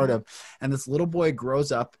all are part of. And this little boy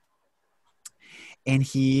grows up, and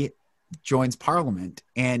he joins Parliament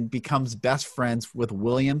and becomes best friends with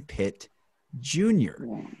William Pitt Jr.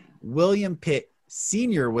 William Pitt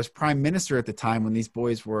Sr. was prime minister at the time when these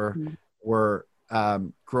boys were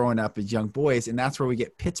growing up as young boys, and that's where we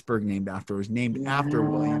get Pittsburgh named after. It was named after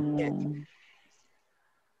William Pitt.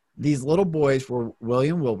 These little boys were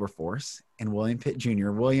William Wilberforce and William Pitt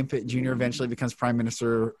Jr. William Pitt Jr. eventually becomes prime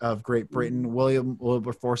minister of Great Britain. William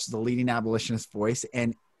Wilberforce is the leading abolitionist voice,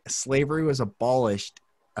 and slavery was abolished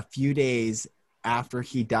a few days after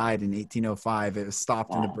he died in 1805. It was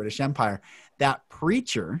stopped in the British Empire. That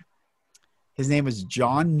preacher, his name was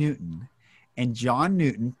John Newton, and John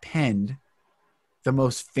Newton penned the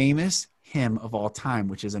most famous hymn of all time,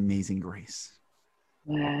 which is Amazing Grace.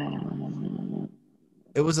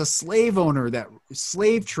 It was a slave owner,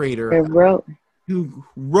 slave trader who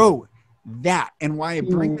wrote that. And why I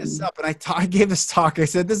bring this up, and I gave this talk, I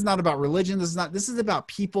said, this is not about religion. This is about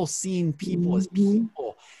people seeing people as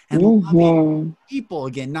people and loving people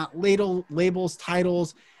again, not labels,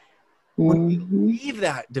 titles. When we leave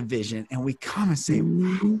that division and we come and say,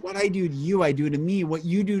 what I do to you, I do to me. What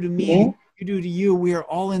you do to me, you do to you. We are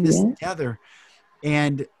all in this together.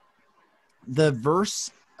 And the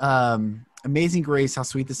verse, Amazing Grace, how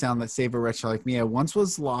sweet the sound that saved a wretch like me. I once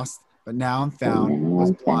was lost, but now I'm found.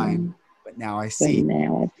 Was blind, but now I see.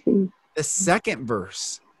 The second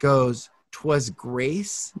verse goes, 'twas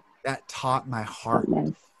grace that taught my heart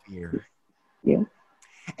to fear.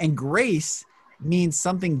 And grace means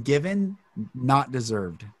something given, not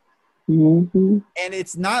deserved. And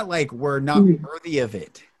it's not like we're not worthy of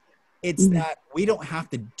it. It's that we don't have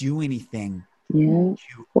to do anything to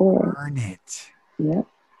earn it.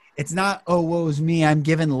 It's not, oh, woe's me, I'm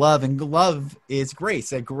given love. And love is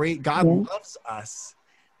grace. God loves us.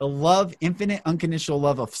 The love, infinite, unconditional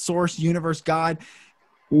love of source, universe, God,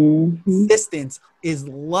 existence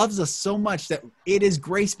loves us so much that it is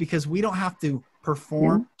grace, because we don't have to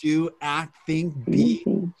perform, do, act, think, be,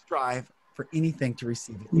 strive for anything to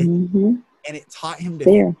receive it. And it taught him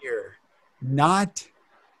to fear, not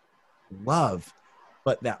love,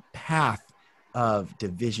 but that path of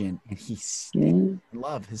division. And he stayed in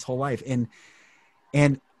love his whole life. And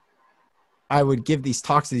I would give these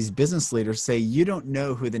talks to these business leaders, say, you don't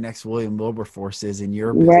know who the next William Wilberforce is in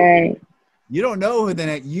your business. Right. You don't know who the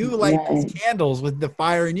next, you light these candles with the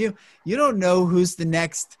fire in you. You don't know who's the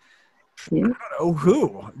next, I don't know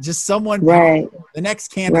who, just someone, right. The next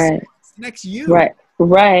candle, right. the next you.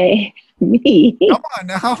 Right. Me. Come on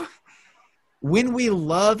now. When we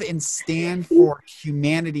love and stand for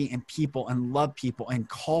humanity and people and love people and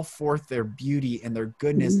call forth their beauty and their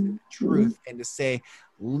goodness and truth, and to say,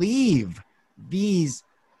 leave these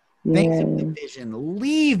things of division,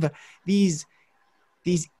 leave these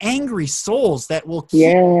angry souls that will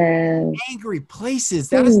keep angry places.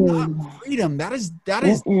 That is not freedom. That is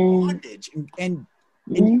bondage. And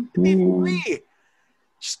you can be free.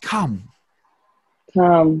 Just come.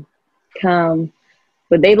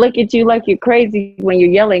 But they look at you like you're crazy when you're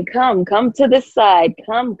yelling, come to this side,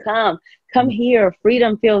 come here.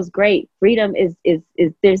 Freedom feels great. Freedom is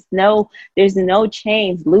there's no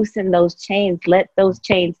chains. Loosen those chains. Let those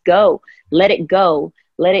chains go. Let it go.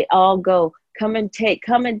 Let it all go. Come and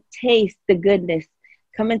taste the goodness.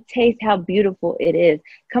 Come and taste how beautiful it is.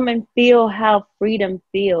 Come and feel how freedom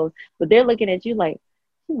feels. But they're looking at you like,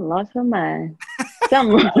 you lost her mind.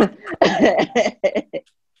 Something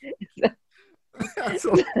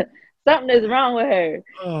is wrong with her.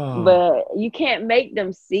 But you can't make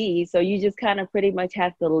them see, so you just kind of pretty much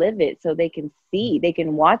have to live it so they can see. They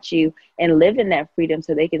can watch you and live in that freedom,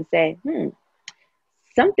 so they can say,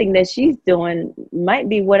 something that she's doing might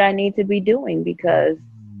be what I need to be doing, because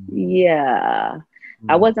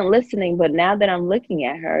I wasn't listening, but now that I'm looking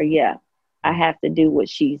at her, I have to do what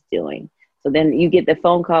she's doing. So then you get the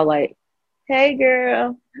phone call like, hey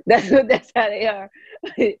girl, that's how they are.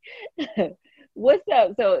 What's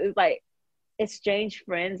up? So it's like estranged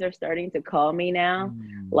friends are starting to call me now,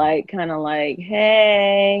 like kind of like,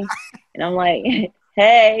 hey, and I'm like,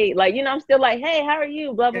 hey, like, I'm still like, hey, how are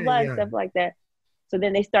you? Blah, blah, blah, stuff like that. So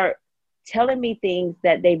then they start telling me things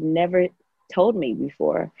that they've never told me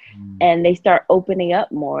before. And they start opening up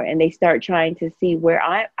more, and they start trying to see where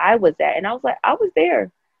I was at. And I was like, I was there.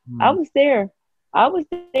 I was there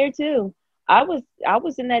too. I was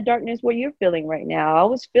in that darkness where you're feeling right now. I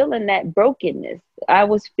was feeling that brokenness. I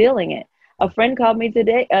was feeling it. A friend called me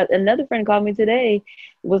today. Another friend called me today.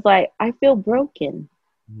 Was like, I feel broken.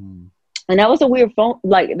 And that was a weird phone.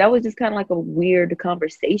 Like, that was just kind of like a weird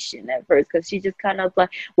conversation at first, because she just kind of like,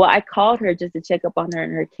 well, I called her just to check up on her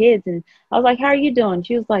and her kids. And I was like, how are you doing?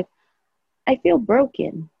 She was like, I feel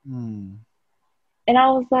broken. And I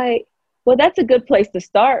was like, well, that's a good place to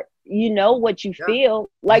start. You know what you feel.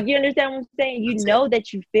 Like, you understand what I'm saying? You know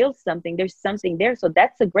that you feel something. There's something there. So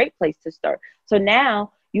that's a great place to start. So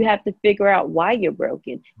now you have to figure out why you're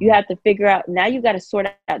broken. You have to figure out, now you got to sort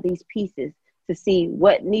out these pieces to see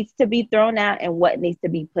what needs to be thrown out and what needs to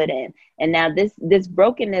be put in. And now this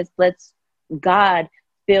brokenness lets God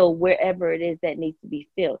fill wherever it is that needs to be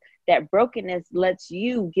filled. That brokenness lets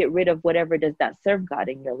you get rid of whatever does not serve God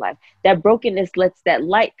in your life. That brokenness lets that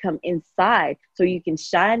light come inside, so you can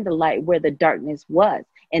shine the light where the darkness was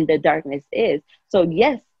and the darkness is. So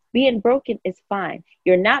yes, being broken is fine.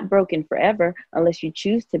 You're not broken forever unless you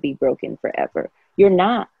choose to be broken forever. You're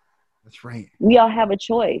not. That's right. We all have a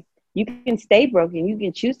choice. You can stay broken. You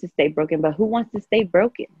can choose to stay broken, but who wants to stay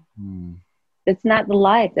broken? That's not the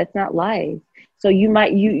life. That's not life. So you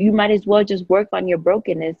might as well just work on your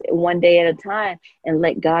brokenness one day at a time, and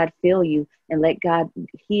let God fill you, and let God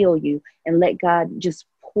heal you, and let God just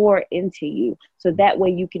pour into you. So that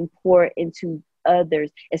way you can pour into others,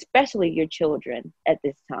 especially your children at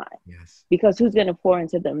this time. Yes. Because who's going to pour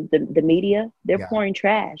into them? The media? They're pouring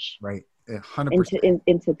trash. Right. 100%.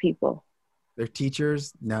 Into people. Their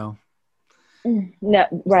teachers? No. No,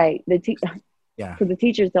 right. Because the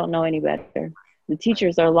teachers don't know any better. The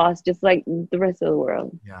teachers are lost just like the rest of the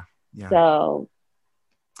world. Yeah. So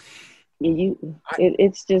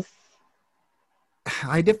it's just.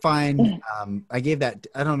 I define, I gave that,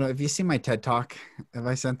 I don't know, have you seen my TED Talk? Have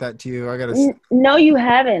I sent that to you? I got to. No, you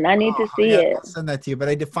haven't. I need to see it. I'll send that to you. But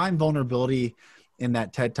I define vulnerability in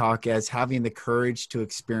that TED Talk as having the courage to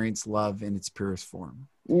experience love in its purest form.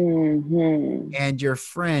 And your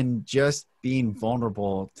friend just being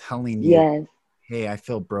vulnerable, telling you, hey, I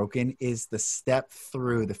feel broken, is the step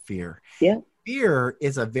through the fear. Fear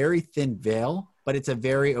is a very thin veil, but it's a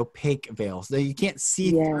very opaque veil. So you can't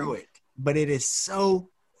see through it, but it is so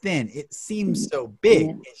thin. It seems so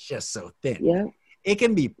big. It's just so thin. It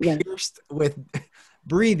can be pierced with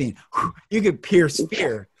breathing. You could pierce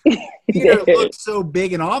fear. Fear looks so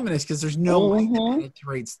big and ominous because there's no light that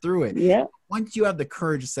penetrates through it. Once you have the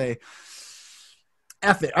courage to say,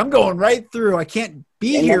 F it. I'm going right through. I can't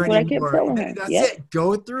be and here that's what I kept anymore. telling her. That's Yep. it.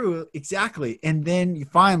 Go through. Exactly. And then you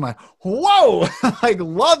find like, whoa, like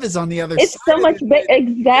love is on the other It's side so of much it.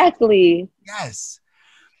 exactly. Yes.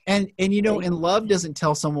 And you know, and love doesn't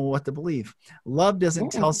tell someone what to believe. Love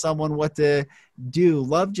doesn't tell someone what to do.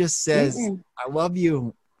 Love just says, I love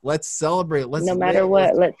you. Let's celebrate. Let's No live. matter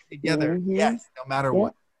what, Let's be together. Yes. No matter Yep.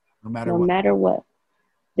 what. No matter No what. matter what.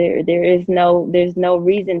 There's no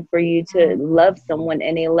reason for you to love someone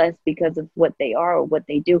any less because of what they are or what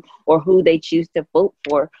they do or who they choose to vote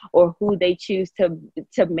for or who they choose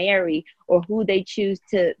to marry or who they choose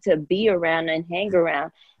to be around and hang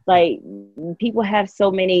around. Like, people have so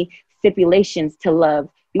many stipulations to love.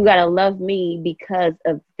 You got to love me because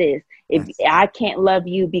of this. If I can't love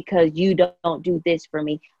you because you don't do this for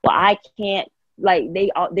me, well, I can't, like,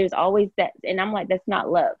 there's always that. And I'm like, that's not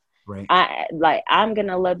love. Right. I'm going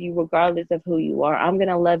to love you regardless of who you are. I'm going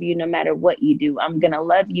to love you no matter what you do. I'm going to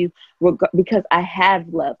love you because I have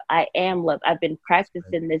love. I am love. I've been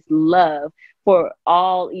practicing this love for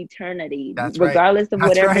all eternity. That's regardless right. of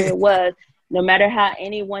whatever it was. No matter how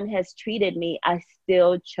anyone has treated me, I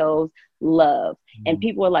still chose love. And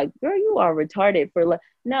people are like, girl, you are retarded for love.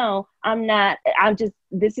 No, I'm not.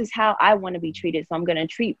 This is how I want to be treated. So I'm going to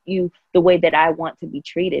treat you the way that I want to be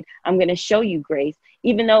treated. I'm going to show you grace,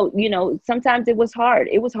 even though, you know, sometimes it was hard.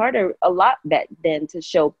 It was harder a lot back then to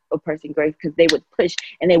show a person grace because they would push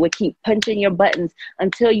and they would keep punching your buttons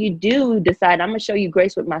until you do decide, I'm going to show you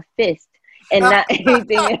grace with my fist and not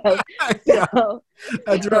anything else. Yeah,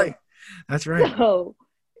 that's right. That's right. So,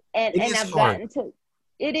 and I've gotten to,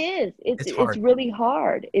 it's really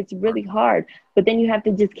hard. It's really hard. But then you have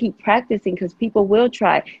to just keep practicing because people will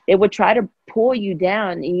try. They will try to pull you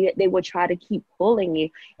down and they will try to keep pulling you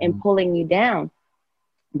and pulling you down.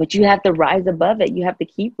 But you have to rise above it. You have to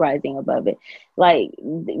keep rising above it. Like,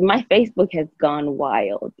 my Facebook has gone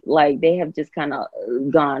wild. Like, they have just kind of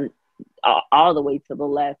gone all the way to the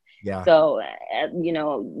left. Yeah. So, you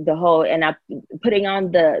know, the whole, and I putting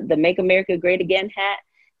on the Make America Great Again hat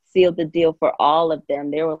sealed the deal for all of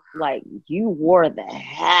them. They were like, you wore the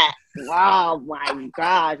hat. Oh my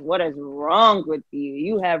gosh, what is wrong with you?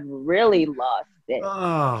 You have really lost it.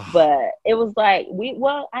 Oh. But it was like,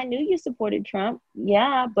 I knew you supported Trump.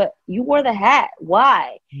 Yeah, but you wore the hat.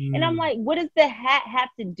 Why? And I'm like, what does the hat have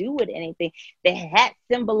to do with anything? The hat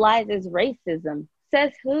symbolizes racism.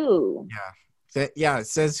 Says who? Yeah, it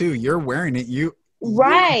says who. You're wearing it. You're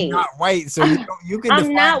not white, so you can.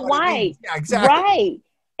 I'm not white. Yeah, exactly. Right.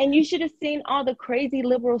 And you should have seen all the crazy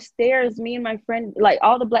liberal stares me and my friend, like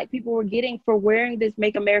all the black people were getting for wearing this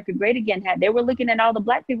Make America Great Again hat. They were looking at all the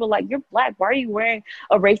black people like, you're black. Why are you wearing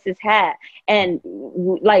a racist hat? And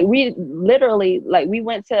like, we literally, like, we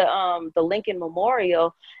went to the Lincoln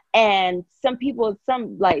Memorial, and people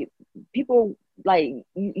like,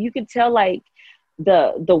 you could tell, like,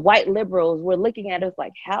 the white liberals were looking at us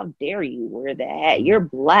like, how dare you wear that hat? You're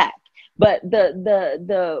black. But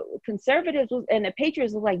the conservatives and the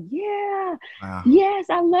patriots was like, yeah, yes,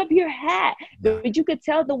 I love your hat. Yeah. But you could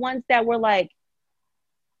tell the ones that were like,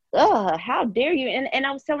 how dare you? And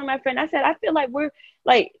I was telling my friend, I said, I feel like we're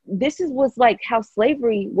like, was like how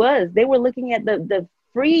slavery was. They were looking at the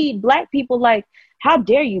free black people like, how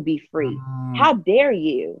dare you be free? How dare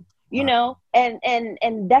you? You know, and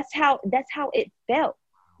that's how it felt.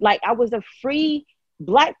 Like, I was a free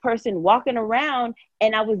black person walking around,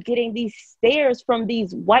 and I was getting these stares from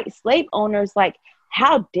these white slave owners like,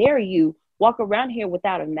 how dare you walk around here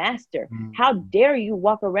without a master? How dare you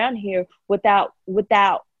walk around here with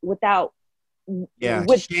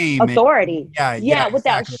shame authority? and,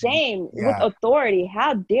 without exactly. shame, with authority.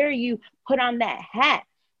 How dare you put on that hat?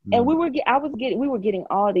 And we were getting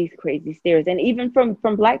all these crazy stares, and even from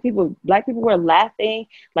black people were laughing,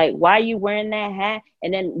 like, why are you wearing that hat?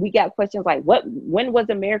 And then we got questions like, when was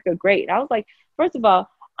America great? And I was like, first of all,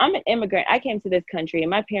 I'm an immigrant. I came to this country, and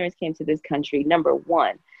my parents came to this country. Number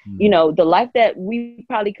one, you know, the life that we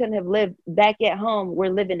probably couldn't have lived back at home, we're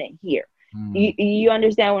living it here. You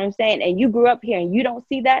understand what I'm saying? And you grew up here and you don't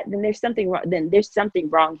see that, then there's something wrong. Then there's something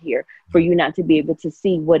wrong here for you not to be able to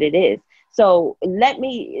see what it is. So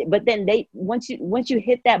but then once you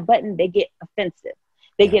hit that button, they get offensive.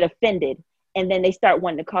 They get offended, and then they start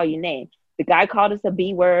wanting to call you names. The guy called us a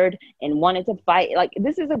B word and wanted to fight. Like,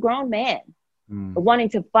 this is a grown man wanting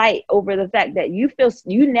to fight over the fact that you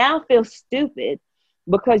now feel stupid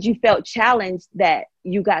because you felt challenged, that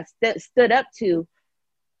you got stood up to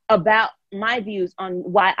about my views on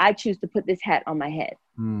why I choose to put this hat on my head.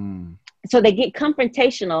 So they get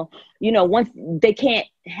confrontational, you know, once they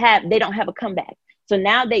don't have a comeback. So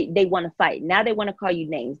now they want to fight. Now they want to call you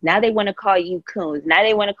names. Now they want to call you coons. Now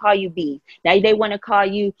they want to call you bees. Now they want to call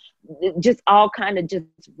you just all kind of just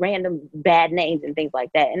random bad names and things like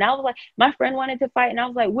that. And I was like, my friend wanted to fight, and I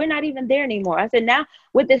was like, we're not even there anymore. I said, now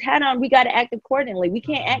with this hat on, we got to act accordingly. We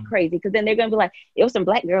can't act crazy, because then they're gonna be like, it was some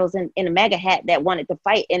black girls in a MAGA hat that wanted to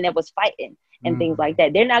fight and that was fighting and things like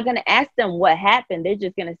that. They're not gonna ask them what happened. They're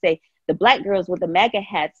just gonna say the black girls with the MAGA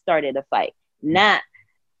hat started a fight, not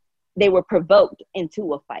they were provoked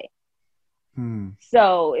into a fight.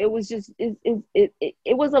 So it was just it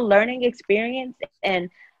was a learning experience, and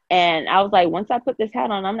I was like, once I put this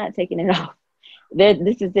hat on, I'm not taking it off.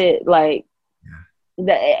 This is it. Like,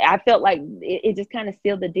 I felt like it just kind of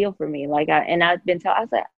sealed the deal for me. Like, I've been told, I was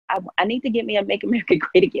like, I need to get me a Make America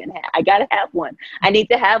Great Again hat. I gotta have one. I need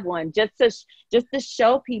to have one just to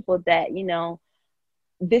show people that, you know,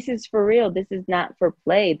 this is for real. This is not for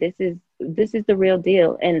play. This is the real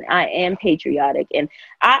deal. And I am patriotic. And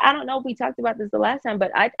I don't know if we talked about this the last time,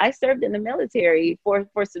 but I served in the military for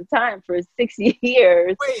some time, for 6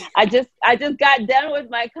 years. Wait. I just got done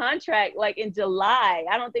with my contract like in July.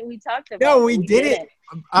 I don't think we talked about it. No, we didn't.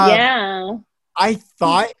 Yeah. I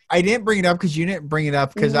thought I didn't bring it up because you didn't bring it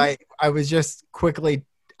up, because I was just quickly,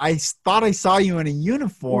 I thought I saw you in a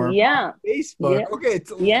uniform on Facebook. Yeah. Okay,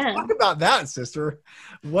 talk about that, sister.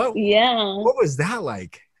 What was that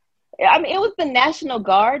like? I mean, it was the National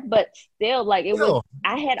Guard, but still, like, it was,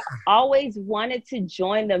 I had always wanted to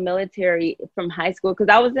join the military from high school, because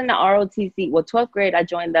I was in the ROTC. Well, 12th grade, I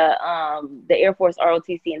joined the Air Force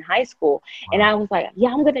ROTC in high school. Wow. And I was like, yeah,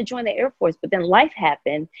 I'm going to join the Air Force. But then life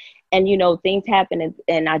happened, and, you know, things happened,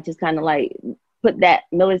 and I just kind of like put that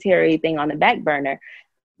military thing on the back burner.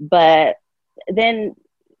 But then,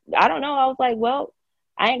 I don't know, I was like, well,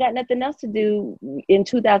 I ain't got nothing else to do in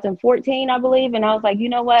 2014, I believe. And I was like, you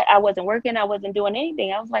know what? I wasn't working. I wasn't doing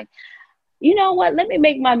anything. I was like, you know what? Let me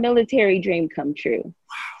make my military dream come true.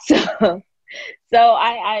 Wow. So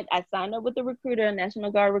I signed up with a recruiter, a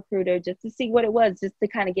National Guard recruiter, just to see what it was, just to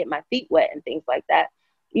kind of get my feet wet and things like that.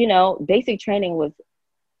 You know, basic training was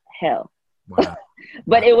hell. Wow.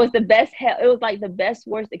 But it was the best hell. It was like the best,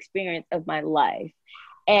 worst experience of my life.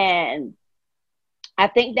 And I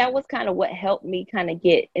think that was kind of what helped me kind of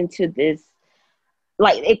get into this,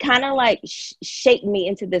 like, it kind of like shaped me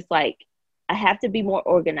into this, like, I have to be more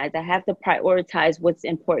organized. I have to prioritize what's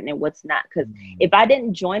important and what's not. Because if I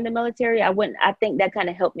didn't join the military, I think that kind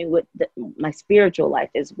of helped me with my spiritual life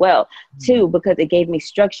as well, too, because it gave me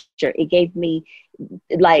structure. It gave me,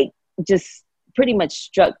 like, just pretty much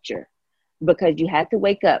structure. Because you had to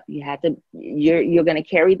wake up, you're going to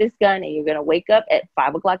carry this gun, and you're going to wake up at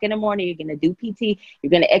 5 o'clock in the morning. You're going to do PT. You're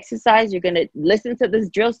going to exercise. You're going to listen to this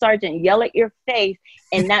drill sergeant yell at your face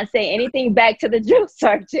and not say anything back to the drill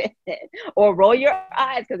sergeant, or roll your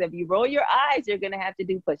eyes. Because if you roll your eyes, you're going to have to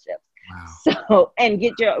do push-ups. Wow. So, and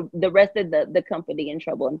get the rest of the company in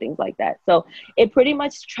trouble and things like that. So it pretty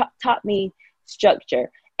much taught me structure.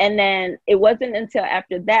 And then it wasn't until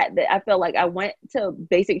after that I felt like I went to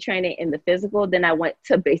basic training in the physical, then I went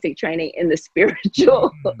to basic training in the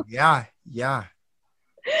spiritual. Yeah. Wow.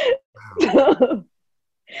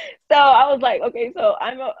 So I was like, okay, so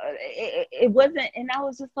it wasn't, and I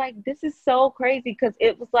was just like, this is so crazy, because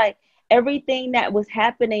it was like everything that was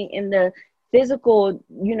happening in the physical,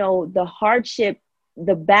 you know, the hardship,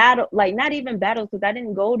 the battle, like not even battles, because I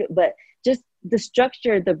didn't go to, but just the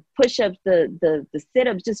structure, the push-ups, the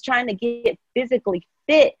sit-ups, just trying to get physically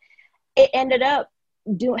fit. It ended up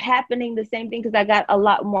happening the same thing, because I got a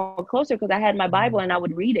lot more closer, because I had my Bible and I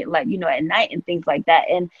would read it, like, you know, at night and things like that.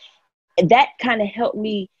 And that kind of helped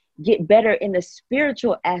me get better in the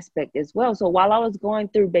spiritual aspect as well. So while I was going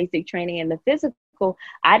through basic training in the physical,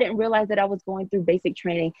 I didn't realize that I was going through basic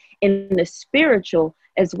training in the spiritual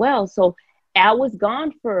as well. So I was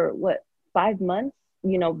gone for 5 months.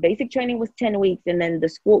 You know, basic training was 10 weeks, and then the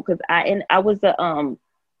school, because I was a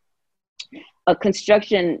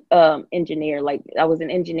construction engineer, like I was an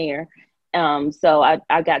engineer. So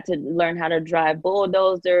I got to learn how to drive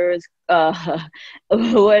bulldozers,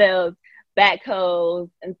 what else, backhoes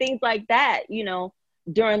and things like that, you know,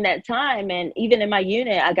 during that time. And even in my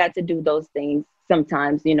unit, I got to do those things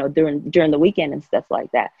sometimes, you know, during the weekend and stuff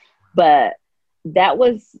like that. But that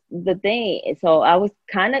was the thing. So I was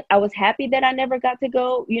happy that I never got to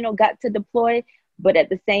go, you know, got to deploy. But at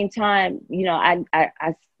the same time, you know,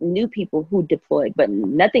 I knew people who deployed, but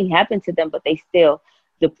nothing happened to them, but they still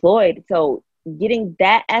deployed. So getting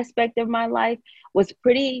that aspect of my life was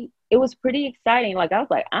pretty exciting. Like, I was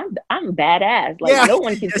like, I'm badass. Like, no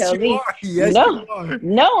one can tell me.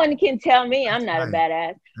 No one can tell me I'm not a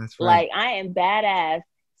badass. That's right. Like, I am badass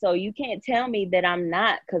So you can't tell me that I'm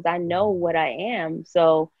not, because I know what I am.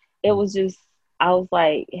 So it was just, I was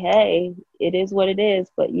like, hey, it is what it is.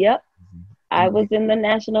 But yep, I was in the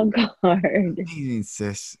National Guard. Amazing,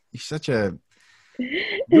 sis.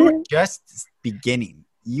 You're just beginning.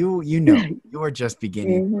 You know, you are just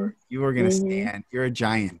beginning. Mm-hmm. You are gonna Mm-hmm. stand. You're a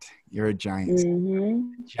giant. You're a giant.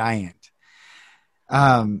 Mm-hmm. Giant.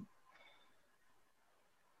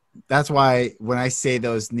 That's why when I say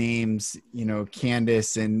those names, you know,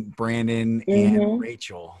 Candace and Brandon and Mm-hmm.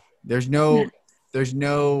 Rachel, there's no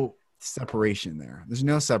separation there. There's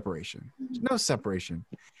no separation. There's no separation.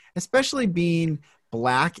 Especially being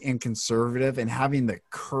Black and conservative and having the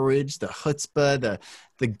courage, the chutzpah,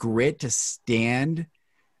 the grit to stand.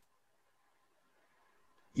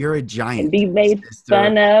 You're a giant. And be made sister.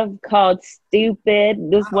 fun of, called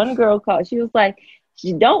stupid. This one girl called, she was like,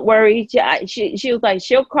 don't worry. She was like,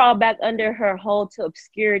 she'll crawl back under her hole to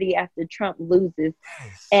obscurity after Trump loses.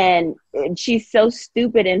 And she's so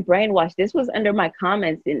stupid and brainwashed. This was under my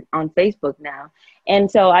comments on Facebook now.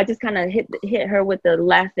 And so I just kind of hit her with the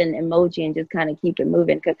laughing emoji and just kind of keep it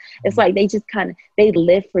moving, because it's like they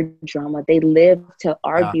live for drama. They live to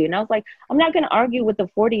argue. And I was like, I'm not going to argue with a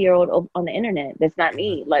 40-year-old on the internet. That's not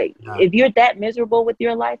me. Like, if you're that miserable with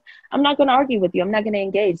your life, I'm not going to argue with you. I'm not going to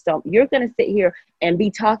engage. So you're going to sit here and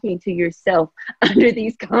be talking to yourself under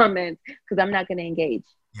these comments, because I'm not going to engage.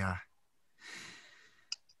 Yeah.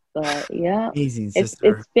 But yeah, amazing,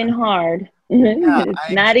 sister. It's been hard. Yeah,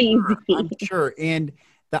 It's not easy. I'm sure. And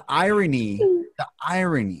the irony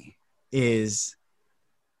is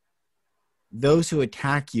those who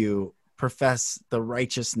attack you profess the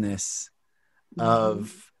righteousness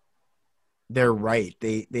of their right.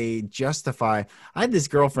 They justify. I had this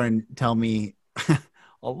girlfriend tell me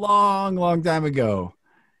a long time ago,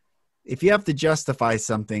 if you have to justify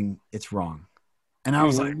something, it's wrong. And I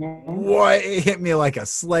was like, what? It hit me like a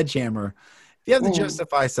sledgehammer. If you have to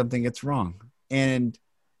justify something, it's wrong. And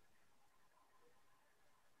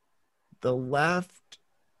the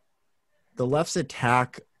left's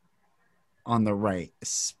attack on the right,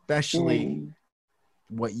 especially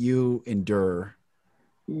what you endure,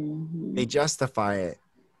 they justify it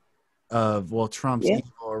of, well, Trump's evil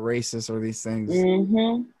or racist or these things.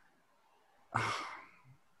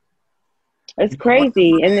 It's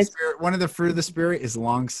crazy. And one of the fruit of the spirit is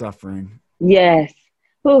long suffering. Yes.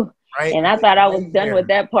 Whew. Right. And I thought I was done with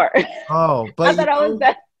that part. Oh, but I thought I was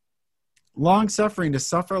done. Long suffering, to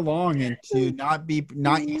suffer long and to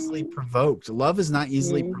not easily provoked. Love is not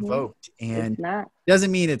easily provoked, and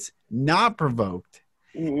doesn't mean it's not provoked,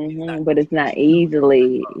 but it's not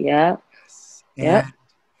easily. Yeah. And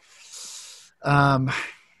I'm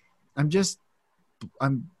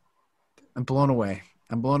blown away.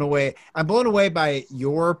 I'm blown away by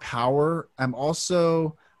your power. I'm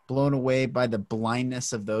also blown away by the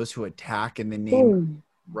blindness of those who attack in the name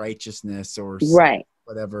of righteousness or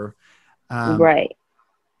whatever.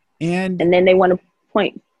 And then they want to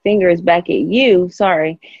point fingers back at you.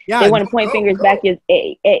 Sorry. They want to point fingers back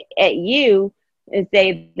at you and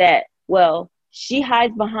say that, well, she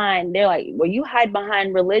hides behind, they're like, well, you hide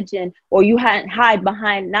behind religion, or you hide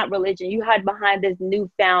behind, not religion, you hide behind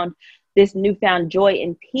this newfound joy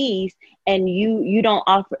and peace, and you don't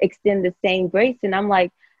extend the same grace. And I'm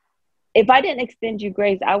like, if I didn't extend you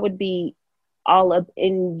grace, I would be all up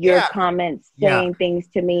in your comments saying things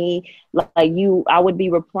to me like I would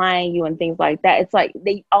be replying you and things like that. It's like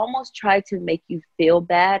they almost try to make you feel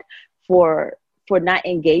bad for not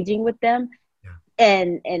engaging with them,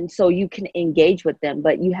 and so you can engage with them,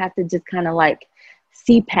 but you have to just kind of like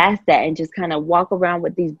see past that and just kind of walk around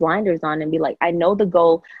with these blinders on and be like, I know the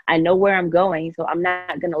goal, I know where I'm going, so I'm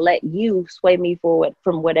not going to let you sway me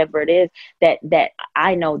from whatever it is that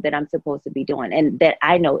I know that I'm supposed to be doing and that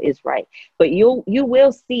I know is right. But you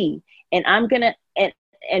will see, and I'm gonna, and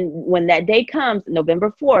when that day comes,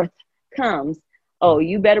 November 4th comes, oh,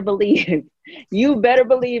 you better believe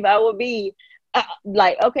I will be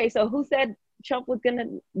like, okay, so who said Trump was gonna,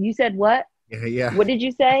 you said what? What did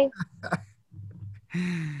you say?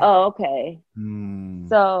 Oh, okay.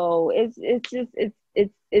 So it's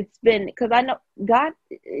been, because I know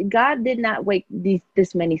God did not wake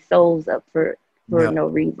this many souls up for no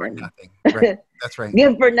reason. For nothing. Right. That's right.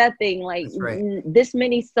 Give for nothing. Like this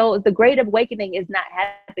many souls. The Great Awakening is not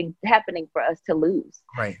happening for us to lose.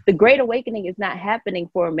 Right. The Great Awakening is not happening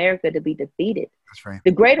for America to be defeated. That's right.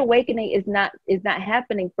 The Great Awakening is not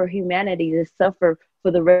happening for humanity to suffer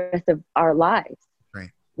for the rest of our lives.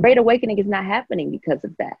 Great Awakening is not happening because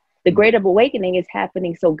of that. The Great Awakening is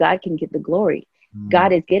happening so God can get the glory.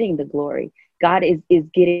 God is getting the glory. God is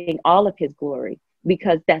getting all of his glory,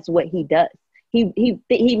 because that's what he does.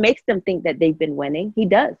 He makes them think that they've been winning. He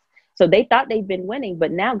does. So they thought they've been winning,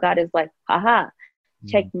 but now God is like, haha,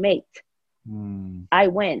 checkmate. I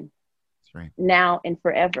win. That's right. Now and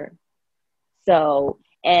forever. So,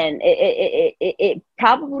 and it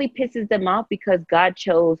probably pisses them off because God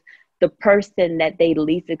chose the person that they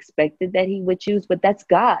least expected that he would choose, but that's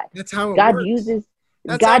God. That's how God works. uses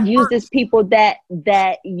That's God uses people that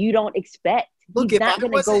you don't expect. Look, He's not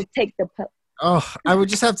going to go take the I would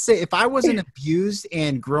just have to say, if I wasn't abused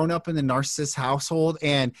and grown up in the narcissist household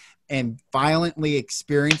and violently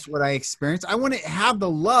experienced what I experienced, I wouldn't have the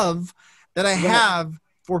love that I have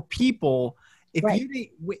for people. If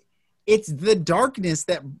it's the darkness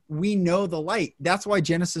that we know the light. That's why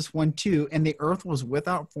Genesis 1:2, and the earth was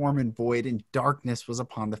without form and void, and darkness was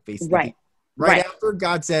upon the face of the deep. Right after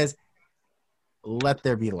God says, let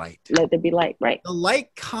there be light. Let there be light, right. The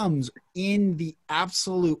light comes in the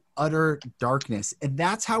absolute utter darkness. And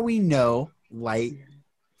that's how we know light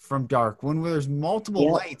from dark. When there's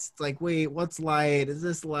multiple lights, it's like, wait, what's light? Is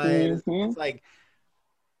this light? It's like,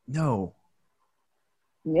 no.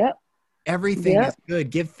 Yep. Everything is good.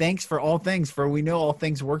 Give thanks for all things, for we know all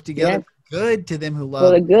things work together good to them who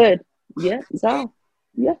love. For the good. Yeah. So,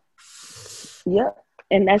 yeah.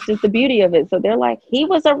 And that's just the beauty of it. So they're like, he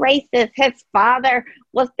was a racist. His father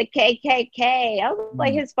was the KKK. I was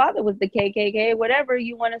like, his father was the KKK, whatever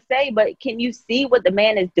you want to say. But can you see what the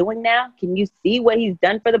man is doing now? Can you see what he's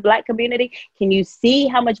done for the Black community? Can you see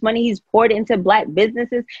how much money he's poured into Black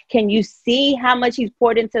businesses? Can you see how much he's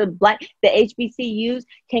poured into the HBCUs?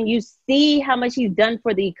 Can you see how much he's done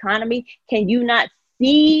for the economy? Can you not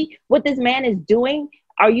see what this man is doing?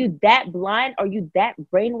 Are you that blind? Are you that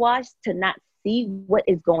brainwashed to not see what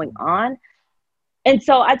is going on? And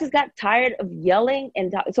so I just got tired of yelling,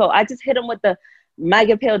 and so I just hit him with the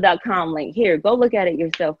MAGAPIL.com link. Here, go look at it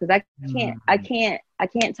yourself, because I can't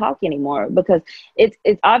talk anymore, because it's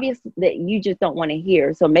obvious that you just don't want to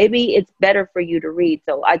hear. So maybe it's better for you to read.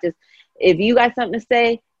 So if you got something to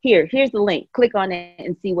say, here's the link. Click on it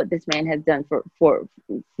and see what this man has done for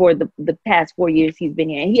the past 4 years he's been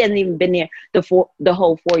here. And he hasn't even been there the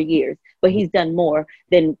whole 4 years, but he's done more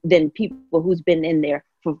than people who's been in there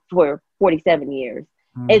for 47 years.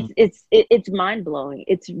 It's mind blowing.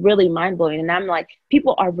 It's really mind blowing. And I'm like,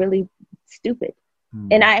 people are really stupid.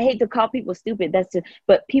 And I hate to call people stupid.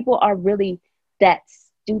 But people are really that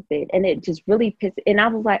stupid, and it just really pissed. And I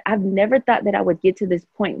was like, I've never thought that I would get to this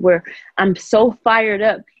point where I'm so fired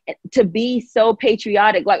up to be so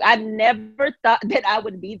patriotic. Like, I never thought that I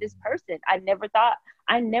would be this person. I never thought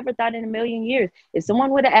in a million years. If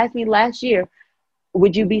someone would have asked me last year,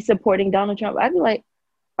 would you be supporting Donald Trump? I'd be like,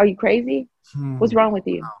 are you crazy? What's wrong with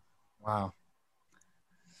you? Wow.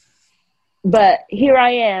 But here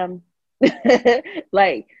I am,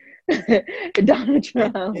 like, Donald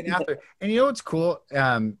Trump. And you know what's cool?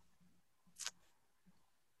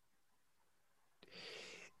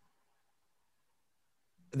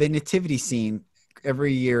 The nativity scene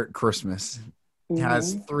every year at Christmas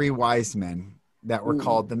has 3 wise men that were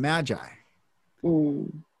called the Magi.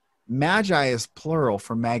 Magi is plural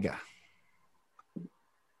for mega.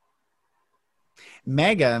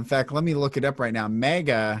 Mega, in fact, let me look it up right now.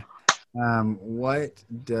 Mega, what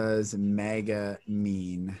does mega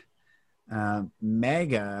mean?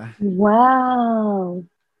 Mega. Wow.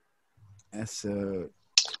 Esoteric.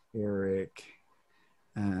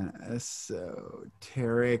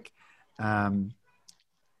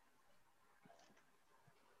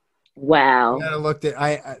 Wow. I looked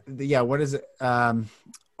at what is it?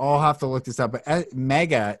 I'll have to look this up, but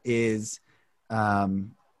mega is a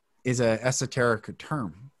esoteric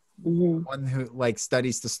term. One who like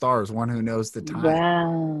studies the stars, one who knows the time.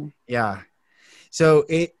 Wow. Yeah. So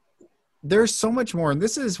there's so much more. And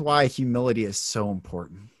this is why humility is so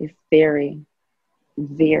important. It's very,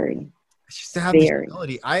 very. It's just to have this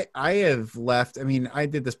humility. I have left. I mean, I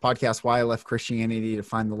did this podcast, Why I Left Christianity to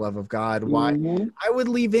Find the Love of God. Why I would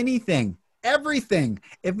leave anything, everything,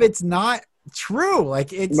 if it's not true.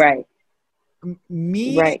 Like, it's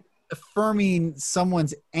me affirming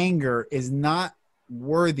someone's anger is not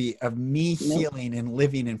worthy of me healing and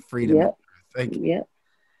living in freedom.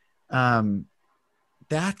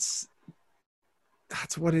 That's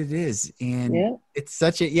what it is. And it's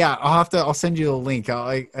such a, I'll send you a link.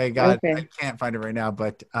 I can't find it right now,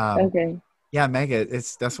 but mega,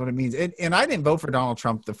 that's what it means. And I didn't vote for Donald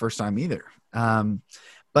Trump the first time either.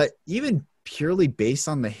 But even purely based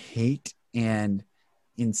on the hate and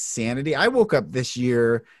insanity, I woke up this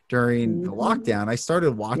year during the lockdown. I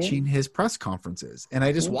started watching his press conferences, and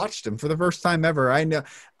I just watched him for the first time ever. I know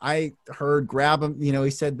I heard grab him,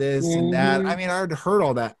 he said this and that. I mean, I already heard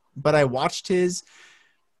all that, but I watched his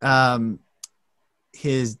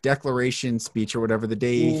his declaration speech or whatever, the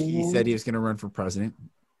day he said he was going to run for president.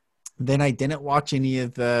 Then I didn't watch any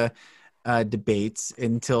of the debates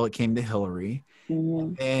until it came to Hillary.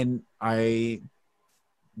 And then I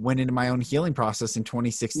went into my own healing process in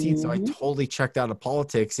 2016. So I totally checked out of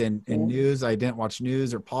politics and news. I didn't watch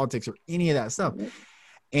news or politics or any of that stuff.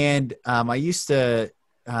 And I used to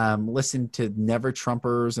listen to Never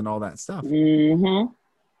Trumpers and all that stuff.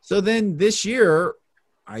 So then this year,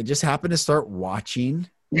 I just happened to start watching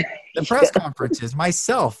the press conferences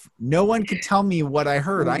myself. No one could tell me what I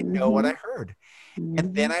heard. I know what I heard.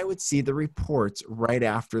 And then I would see the reports right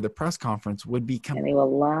after the press conference would be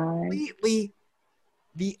completely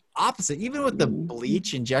the opposite. Even with the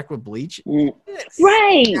bleach, inject with bleach.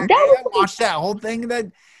 Right. I watched that whole thing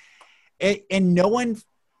and no one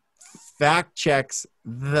fact checks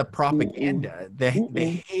the propaganda, the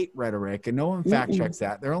hate rhetoric, and no one fact checks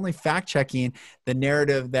that. They're only fact checking the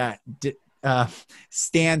narrative that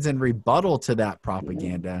stands in rebuttal to that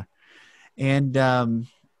propaganda. And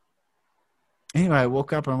anyway, I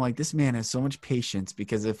woke up and I'm like, this man has so much patience,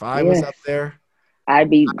 because if I was up there, I'd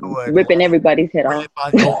be ripping everybody's head off.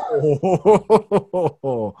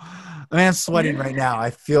 I'm sweating right now.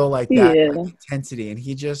 I feel like that intensity, and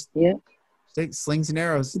he just takes slings and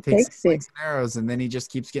arrows, slings and arrows, and then he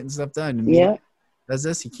just keeps getting stuff done. The media does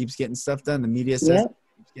this. He keeps getting stuff done. The media says he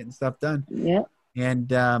keeps getting stuff done. And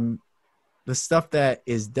the stuff that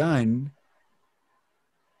is done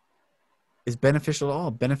is beneficial to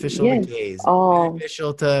all, beneficial to gays,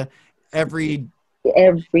 beneficial to everyone,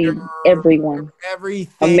 everything,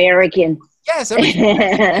 American. Yes, everyone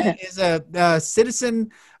is a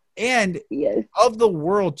citizen and of the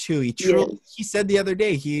world too. He said the other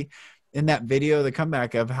day, in that video, the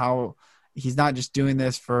comeback of how he's not just doing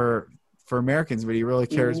this for Americans, but he really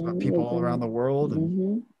cares about people all around the world.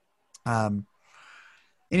 And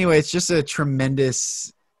anyway, it's just a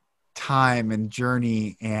tremendous time and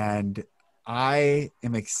journey, and I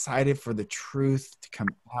am excited for the truth to come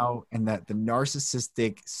out, and that the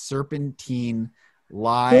narcissistic serpentine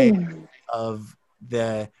lie of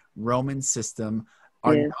the Roman system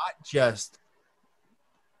are not just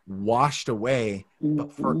washed away,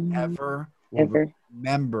 but forever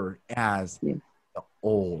remembered as the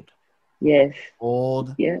old.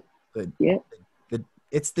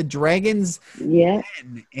 It's the dragon's den,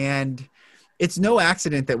 and it's no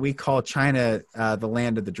accident that we call China the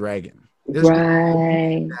land of the dragon. There's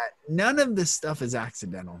none of this stuff is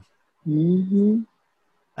accidental.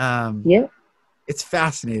 It's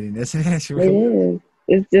fascinating, isn't it? It is.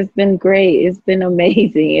 It's just been great. It's been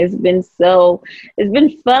amazing. It's been fun.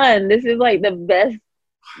 This is like the best.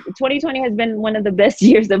 2020 has been one of the best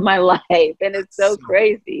years of my life, and it's so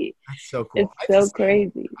crazy. That's so cool. It's so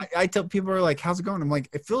crazy. I tell people, are like, how's it going? I'm like,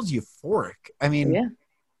 it feels euphoric. I mean,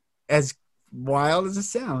 as wild as it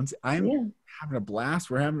sounds, I'm having a blast.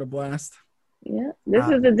 We're having a blast. This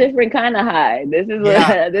is a different kind of high. This is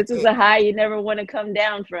a high you never want to come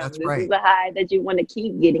down from. This is a high that you want to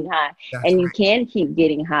keep getting high. You can keep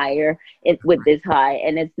getting higher with this high,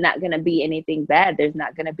 and it's not going to be anything bad. There's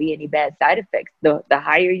not going to be any bad side effects. The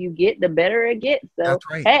higher you get, the better it gets. So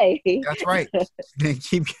hey, that's right.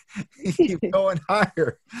 keep going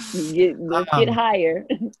higher. Let's get higher,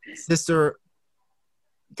 sister.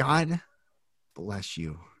 God bless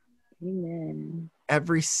you. Amen.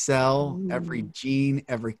 Every cell, every gene,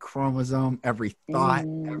 every chromosome, every thought,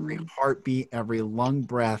 every heartbeat, every lung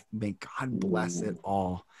breath, may God bless it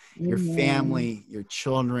all. Your family, your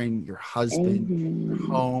children, your husband, your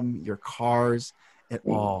home, your cars, it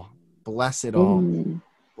all. Bless it all.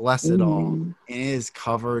 Bless it all. And it is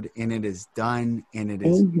covered, and it is done, and it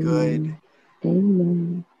is good.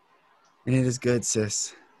 And it is good,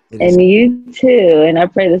 sis. You too. And I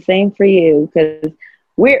pray the same for you, because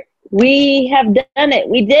we have done it.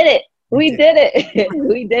 We did it. We did it.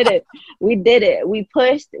 We did it. We did it. We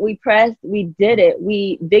pushed, we pressed, we did it.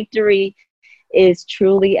 Victory is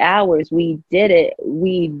truly ours. We did it.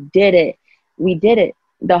 We did it. We did it.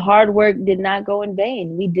 The hard work did not go in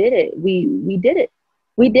vain. We did it. We did it.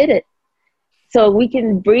 We did it. So we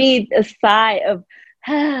can breathe a sigh of,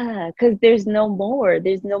 because there's no more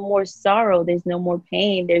sorrow, there's no more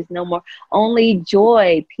pain, there's no more, only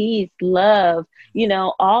joy, peace, love,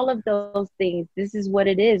 all of those things. This is what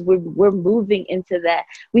it is. We're moving into that.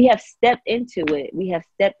 We have stepped into it. We have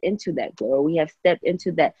stepped into that glory. We have stepped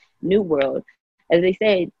into that new world. As they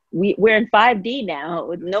say, we're in 5D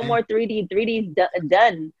now. No more 3D. 3D's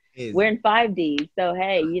done. We're in 5D. So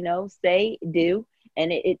hey, say, do,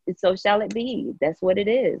 and it so shall it be. That's what it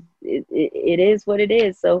is. It is what it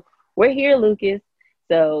is. So we're here, Lucas.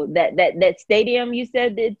 So that stadium you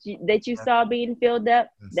said that you saw being filled up,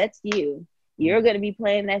 that's you. You're going to be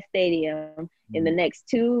playing that stadium in the next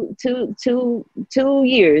two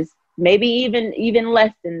years, maybe even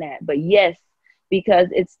less than that. But yes, because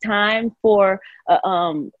it's time for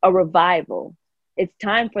a revival. It's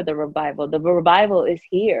time for the revival. The revival is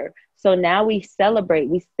here. So now we celebrate,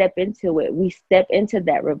 we step into it. We step into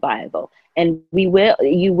that revival, and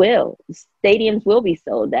stadiums will be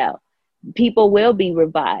sold out. People will be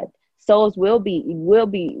revived. Souls will be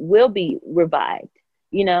revived,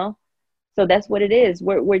 you know? So that's what it is.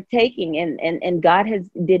 We're taking, and God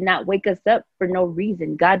did not wake us up for no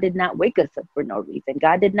reason. God did not wake us up for no reason.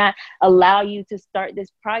 God did not allow you to start this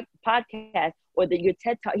podcast or your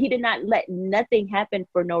TED Talk. He did not let nothing happen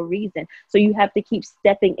for no reason. So you have to keep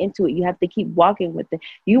stepping into it. You have to keep walking with it.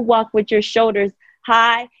 You walk with your shoulders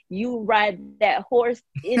high. You ride that horse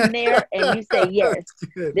in there and you say, yes,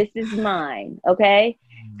 this is mine. Okay.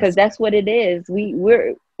 Because that's what it is.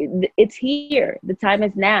 It's here. The time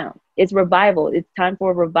is now. It's revival. It's time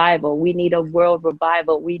for a revival. We need a world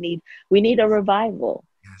revival. We need a revival.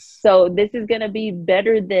 Yes. So this is gonna be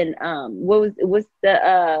better than what's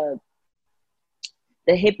the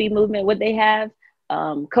hippie movement? What they have?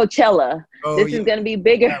 Coachella. This is gonna be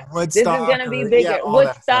bigger. Yeah, this is gonna be bigger.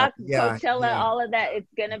 Woodstock, Coachella, yeah. all of that.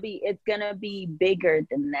 It's gonna be bigger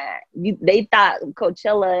than that. They thought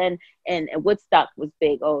Coachella and Woodstock was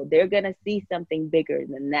big. Oh, they're gonna see something bigger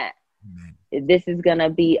than that. Mm-hmm. This is gonna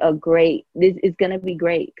be great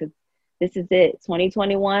because this is it.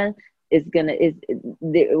 2021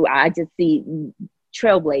 I just see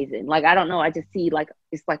trailblazing. Like, I don't know. I just see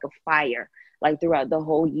it's like a fire. Like throughout the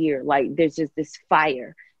whole year, like there's just this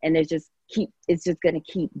fire, and it's just going to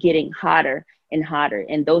keep getting hotter and hotter.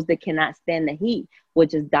 And those that cannot stand the heat will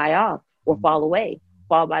just die off or fall by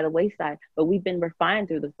the wayside. But we've been refined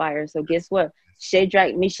through the fire. So guess what?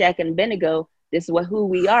 Shadrach, Meshach, and Abednego, this is who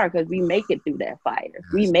we are, because we make it through that fire.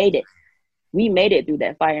 We made it through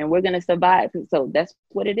that fire, and we're going to survive. So that's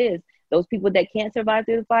what it is. Those people that can't survive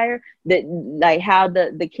through the fire, that like how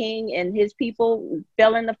the king and his people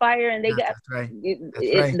fell in the fire and they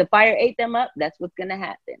the fire ate them up. That's what's going to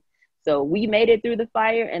happen. So we made it through the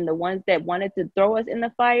fire, and the ones that wanted to throw us in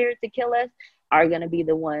the fire to kill us are going to be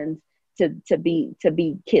the ones to be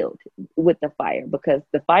killed with the fire, because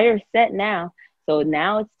the fire is set now. So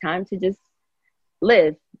now it's time to just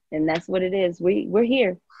live. And that's what it is. We're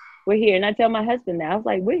here. We're here. And I tell my husband now, I was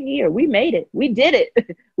like, we're here. We made it. We did it.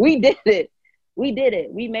 We did it. We did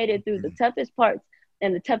it. We made it through the toughest parts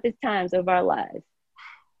and the toughest times of our lives.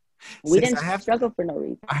 We didn't struggle for no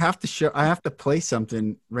reason. I have to play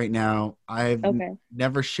something right now. I've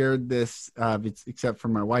never shared this except for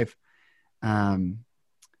my wife. I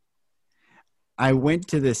went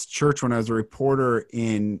to this church when I was a reporter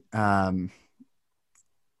in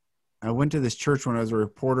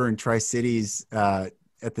Tri-Cities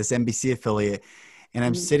at this NBC affiliate, and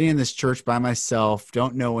I'm sitting in this church by myself,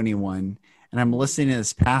 don't know anyone, and I'm listening to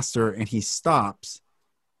this pastor, and he stops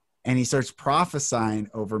and he starts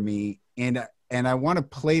prophesying over me, and I want to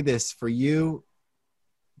play this for you,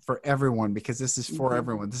 for everyone, because this is for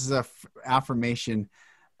everyone. This is a affirmation.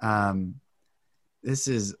 This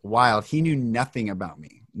is wild. He knew nothing about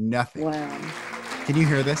me. Nothing. Wow. Can you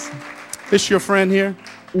hear this? This your friend here?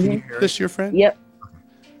 Can you hear this your friend? Yep.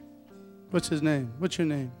 What's his name? What's your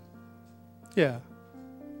name? Yeah.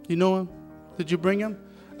 You know him? Did you bring him?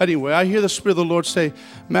 Anyway, I hear the Spirit of the Lord say,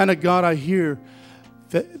 man of God, I hear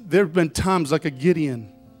that there have been times like a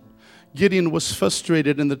Gideon. Gideon was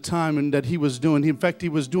frustrated in the time that he was doing. In fact, he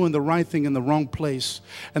was doing the right thing in the wrong place.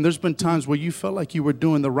 And there's been times where you felt like you were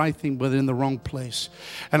doing the right thing, but in the wrong place.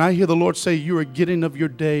 And I hear the Lord say, you are Gideon of your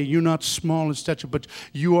day. You're not small in stature, but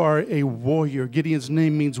you are a warrior. Gideon's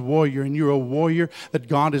name means warrior, and you're a warrior that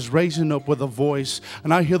God is raising up with a voice.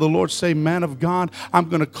 And I hear the Lord say, man of God, I'm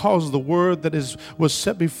going to cause the word that was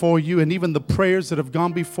set before you, and even the prayers that have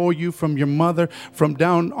gone before you from your mother, from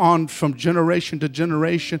down on, from generation to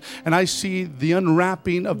generation. And I see the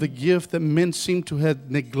unwrapping of the gift that men seem to have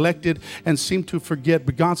neglected and seem to forget.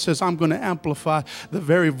 But God says, I'm going to amplify the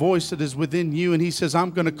very voice that is within you. And he says, I'm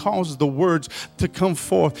going to cause the words to come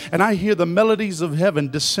forth. And I hear the melodies of heaven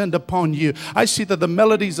descend upon you. I see that the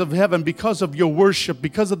melodies of heaven, because of your worship,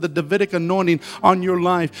 because of the Davidic anointing on your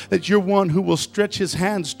life, that you're one who will stretch his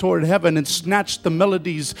hands toward heaven and snatch the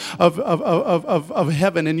melodies of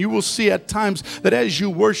heaven. And you will see at times that as you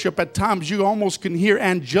worship, at times you almost can hear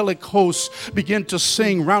angelic hosts begin to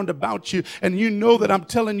sing round about you. And you know that I'm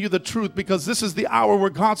telling you the truth, because this is the hour where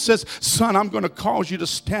God says, son, I'm going to cause you to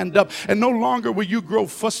stand up. And no longer will you grow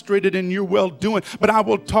frustrated in your well-doing, but I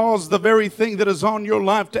will cause the very thing that is on your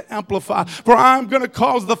life to amplify. For I'm going to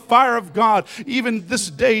cause the fire of God even this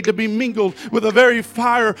day to be mingled with the very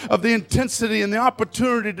fire of the intensity and the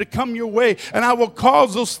opportunity to come your way. And I will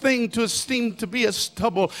cause those things to esteem to be as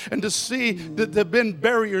stubble, and to see that there have been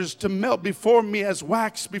barriers to melt before me as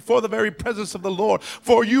wax before the very presence of the Lord.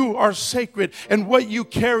 For you are sacred, and what you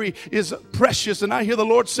carry is precious. And I hear the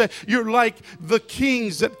Lord say, you're like the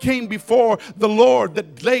kings that came before the Lord,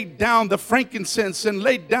 that laid down the frankincense and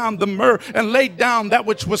laid down the myrrh and laid down that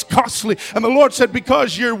which was costly. And the Lord said,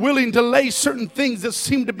 because you're willing to lay certain things that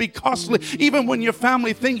seem to be costly, even when your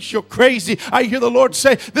family thinks you're crazy, I hear the Lord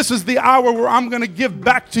say, this is the hour where I'm going to give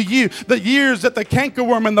back to you the years that the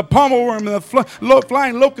cankerworm and the pommel worm and the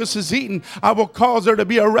flying locust has eaten. I will cause there to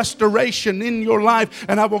be a restoration in your life,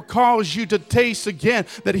 and I will cause you to taste again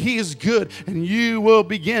that he is good, and you will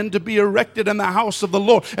begin to be erected in the house of the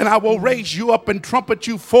Lord. And I will raise you up and trumpet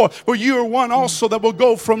you forth, for you are one also that will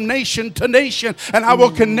go from nation to nation, and I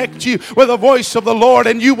will connect you with the voice of the Lord,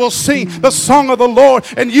 and you will sing the song of the Lord,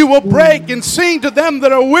 and you will break and sing to them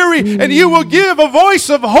that are weary, and you will give a voice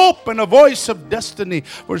of hope and a voice of destiny.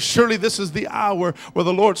 For surely this is the hour where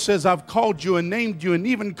the Lord says, I've called you and named you and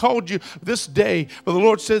even called you this day. But the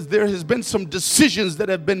Lord says there has been some decisions that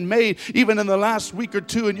have been made even in the last week or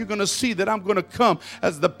two, and you're going to see that I'm going to come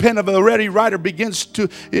as the pen of a ready writer begins to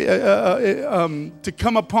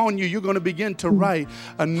come upon you. You're going to begin to write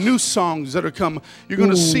new songs that are coming. You're going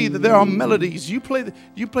to see that there are melodies. You play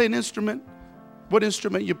an instrument. What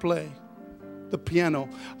instrument you play? The piano.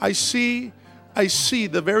 I see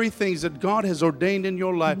the very things that God has ordained in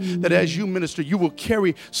your life, that as you minister, you will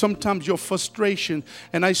carry sometimes your frustration.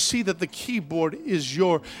 And I see that the keyboard is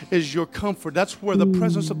your comfort. That's where the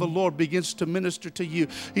presence of the Lord begins to minister to you.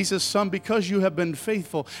 He says, son, because you have been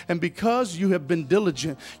faithful and because you have been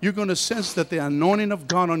diligent, you're going to sense that the anointing of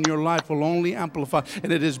God on your life will only amplify.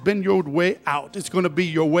 And it has been your way out. It's going to be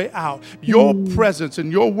your way out. Your presence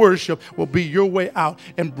and your worship will be your way out,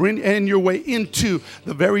 and bring in your way into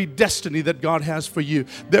the very destiny that God has for you.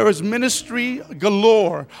 There is ministry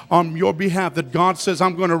galore on your behalf that God says,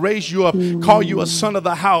 I'm going to raise you up, call you a son of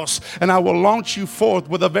the house, and I will launch you forth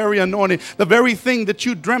with a very anointing. The very thing that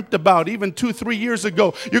you dreamt about even 2-3 years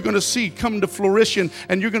ago, you're going to see come to fruition,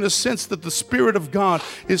 and you're going to sense that the Spirit of God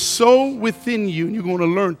is so within you, and you're going to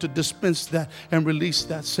learn to dispense that and release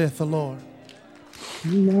that, saith the Lord.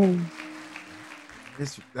 Amen.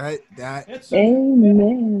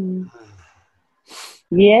 Amen.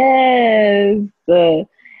 Yes.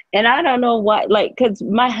 And I don't know why, like, because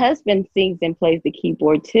my husband sings and plays the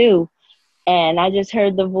keyboard too. And I just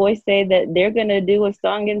heard the voice say that they're going to do a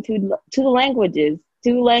song in two languages.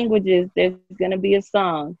 There's going to be a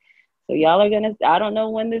song. So y'all are going to, I don't know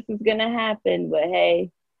when this is going to happen, but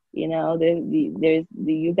hey, you know,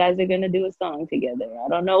 you guys are going to do a song together. I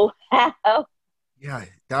don't know how. Yeah,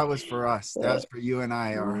 that was for us. That was for you and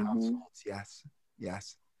I, our households. Yes.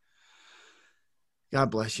 Yes.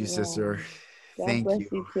 God bless you, sister. God bless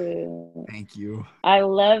you too. Thank you. I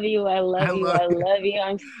love you. I love you.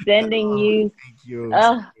 I'm sending you. Thank you.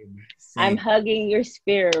 I'm hugging your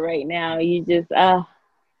spirit right now. You just,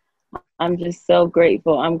 I'm just so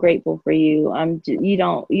grateful. I'm grateful for you. You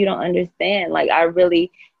don't understand. Like, I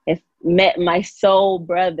really have met my soul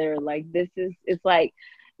brother. Like, it's like,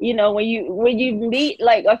 you know, when you meet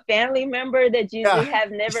like a family member that you just have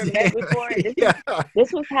never met before. And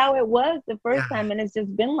this was how it was the first time. And it's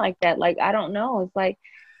just been like that. Like, I don't know. It's like,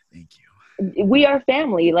 thank you. We are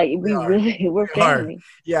family. Like, we're family.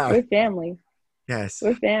 Yeah. We're family. Yes.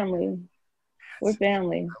 We're family. We're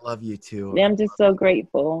family. I love you too. I'm just so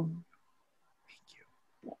grateful.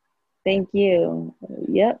 Thank you.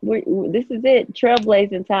 Yep. This is it.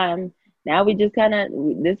 Trailblazing time. Now we just kind of,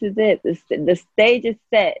 this is it. The stage is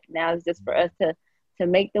set. Now it's just for us to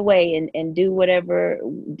make the way and do whatever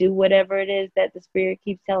it is that the Spirit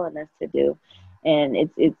keeps telling us to do.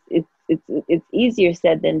 And it's easier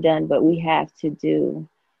said than done, but we have to do.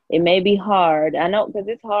 It may be hard. I know, because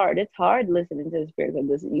it's hard. It's hard listening to the Spirit.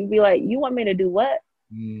 Because you'd be like, you want me to do what?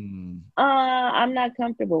 I'm not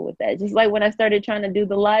comfortable with that. Just like when I started trying to do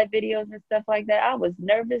the live videos and stuff like that, I was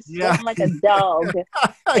nervous, sweating like a dog,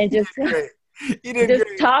 and just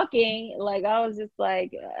talking. Like, I was just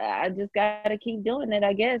like, I just gotta keep doing it,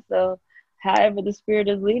 I guess. So, however the Spirit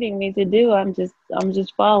is leading me to do, I'm just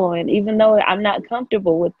following. Even though I'm not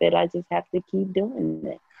comfortable with it, I just have to keep doing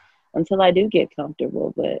it until I do get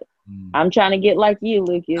comfortable. But I'm trying to get like you,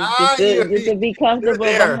 Lucas, just to be comfortable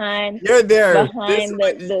behind the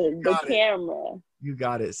camera. You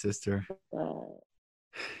got it, sister.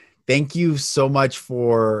 Thank you so much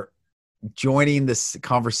for joining this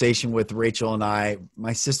conversation with Rachael and I.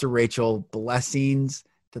 My sister Rachael, blessings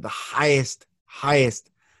to the highest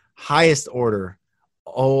order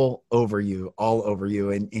all over you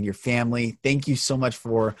and your family. Thank you so much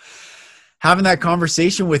for having that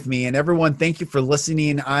conversation with me. And everyone, thank you for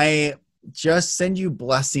listening. I just send you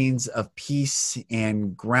blessings of peace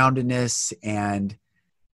and groundedness and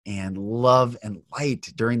love and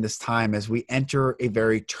light during this time as we enter a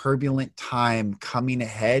very turbulent time coming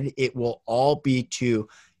ahead. It will all be to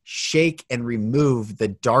shake and remove the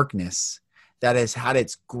darkness that has had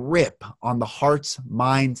its grip on the hearts,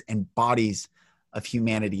 minds, and bodies of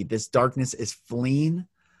humanity. This darkness is fleeing.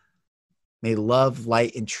 May love,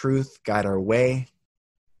 light, and truth guide our way.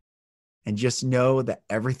 And just know that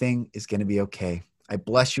everything is going to be okay. I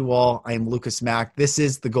bless you all. I am Lucas Mack. This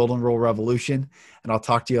is the Golden Rule Revolution, and I'll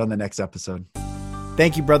talk to you on the next episode.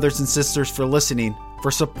 Thank you, brothers and sisters, for listening.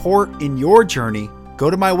 For support in your journey, go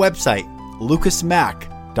to my website,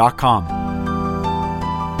 lucasmack.com.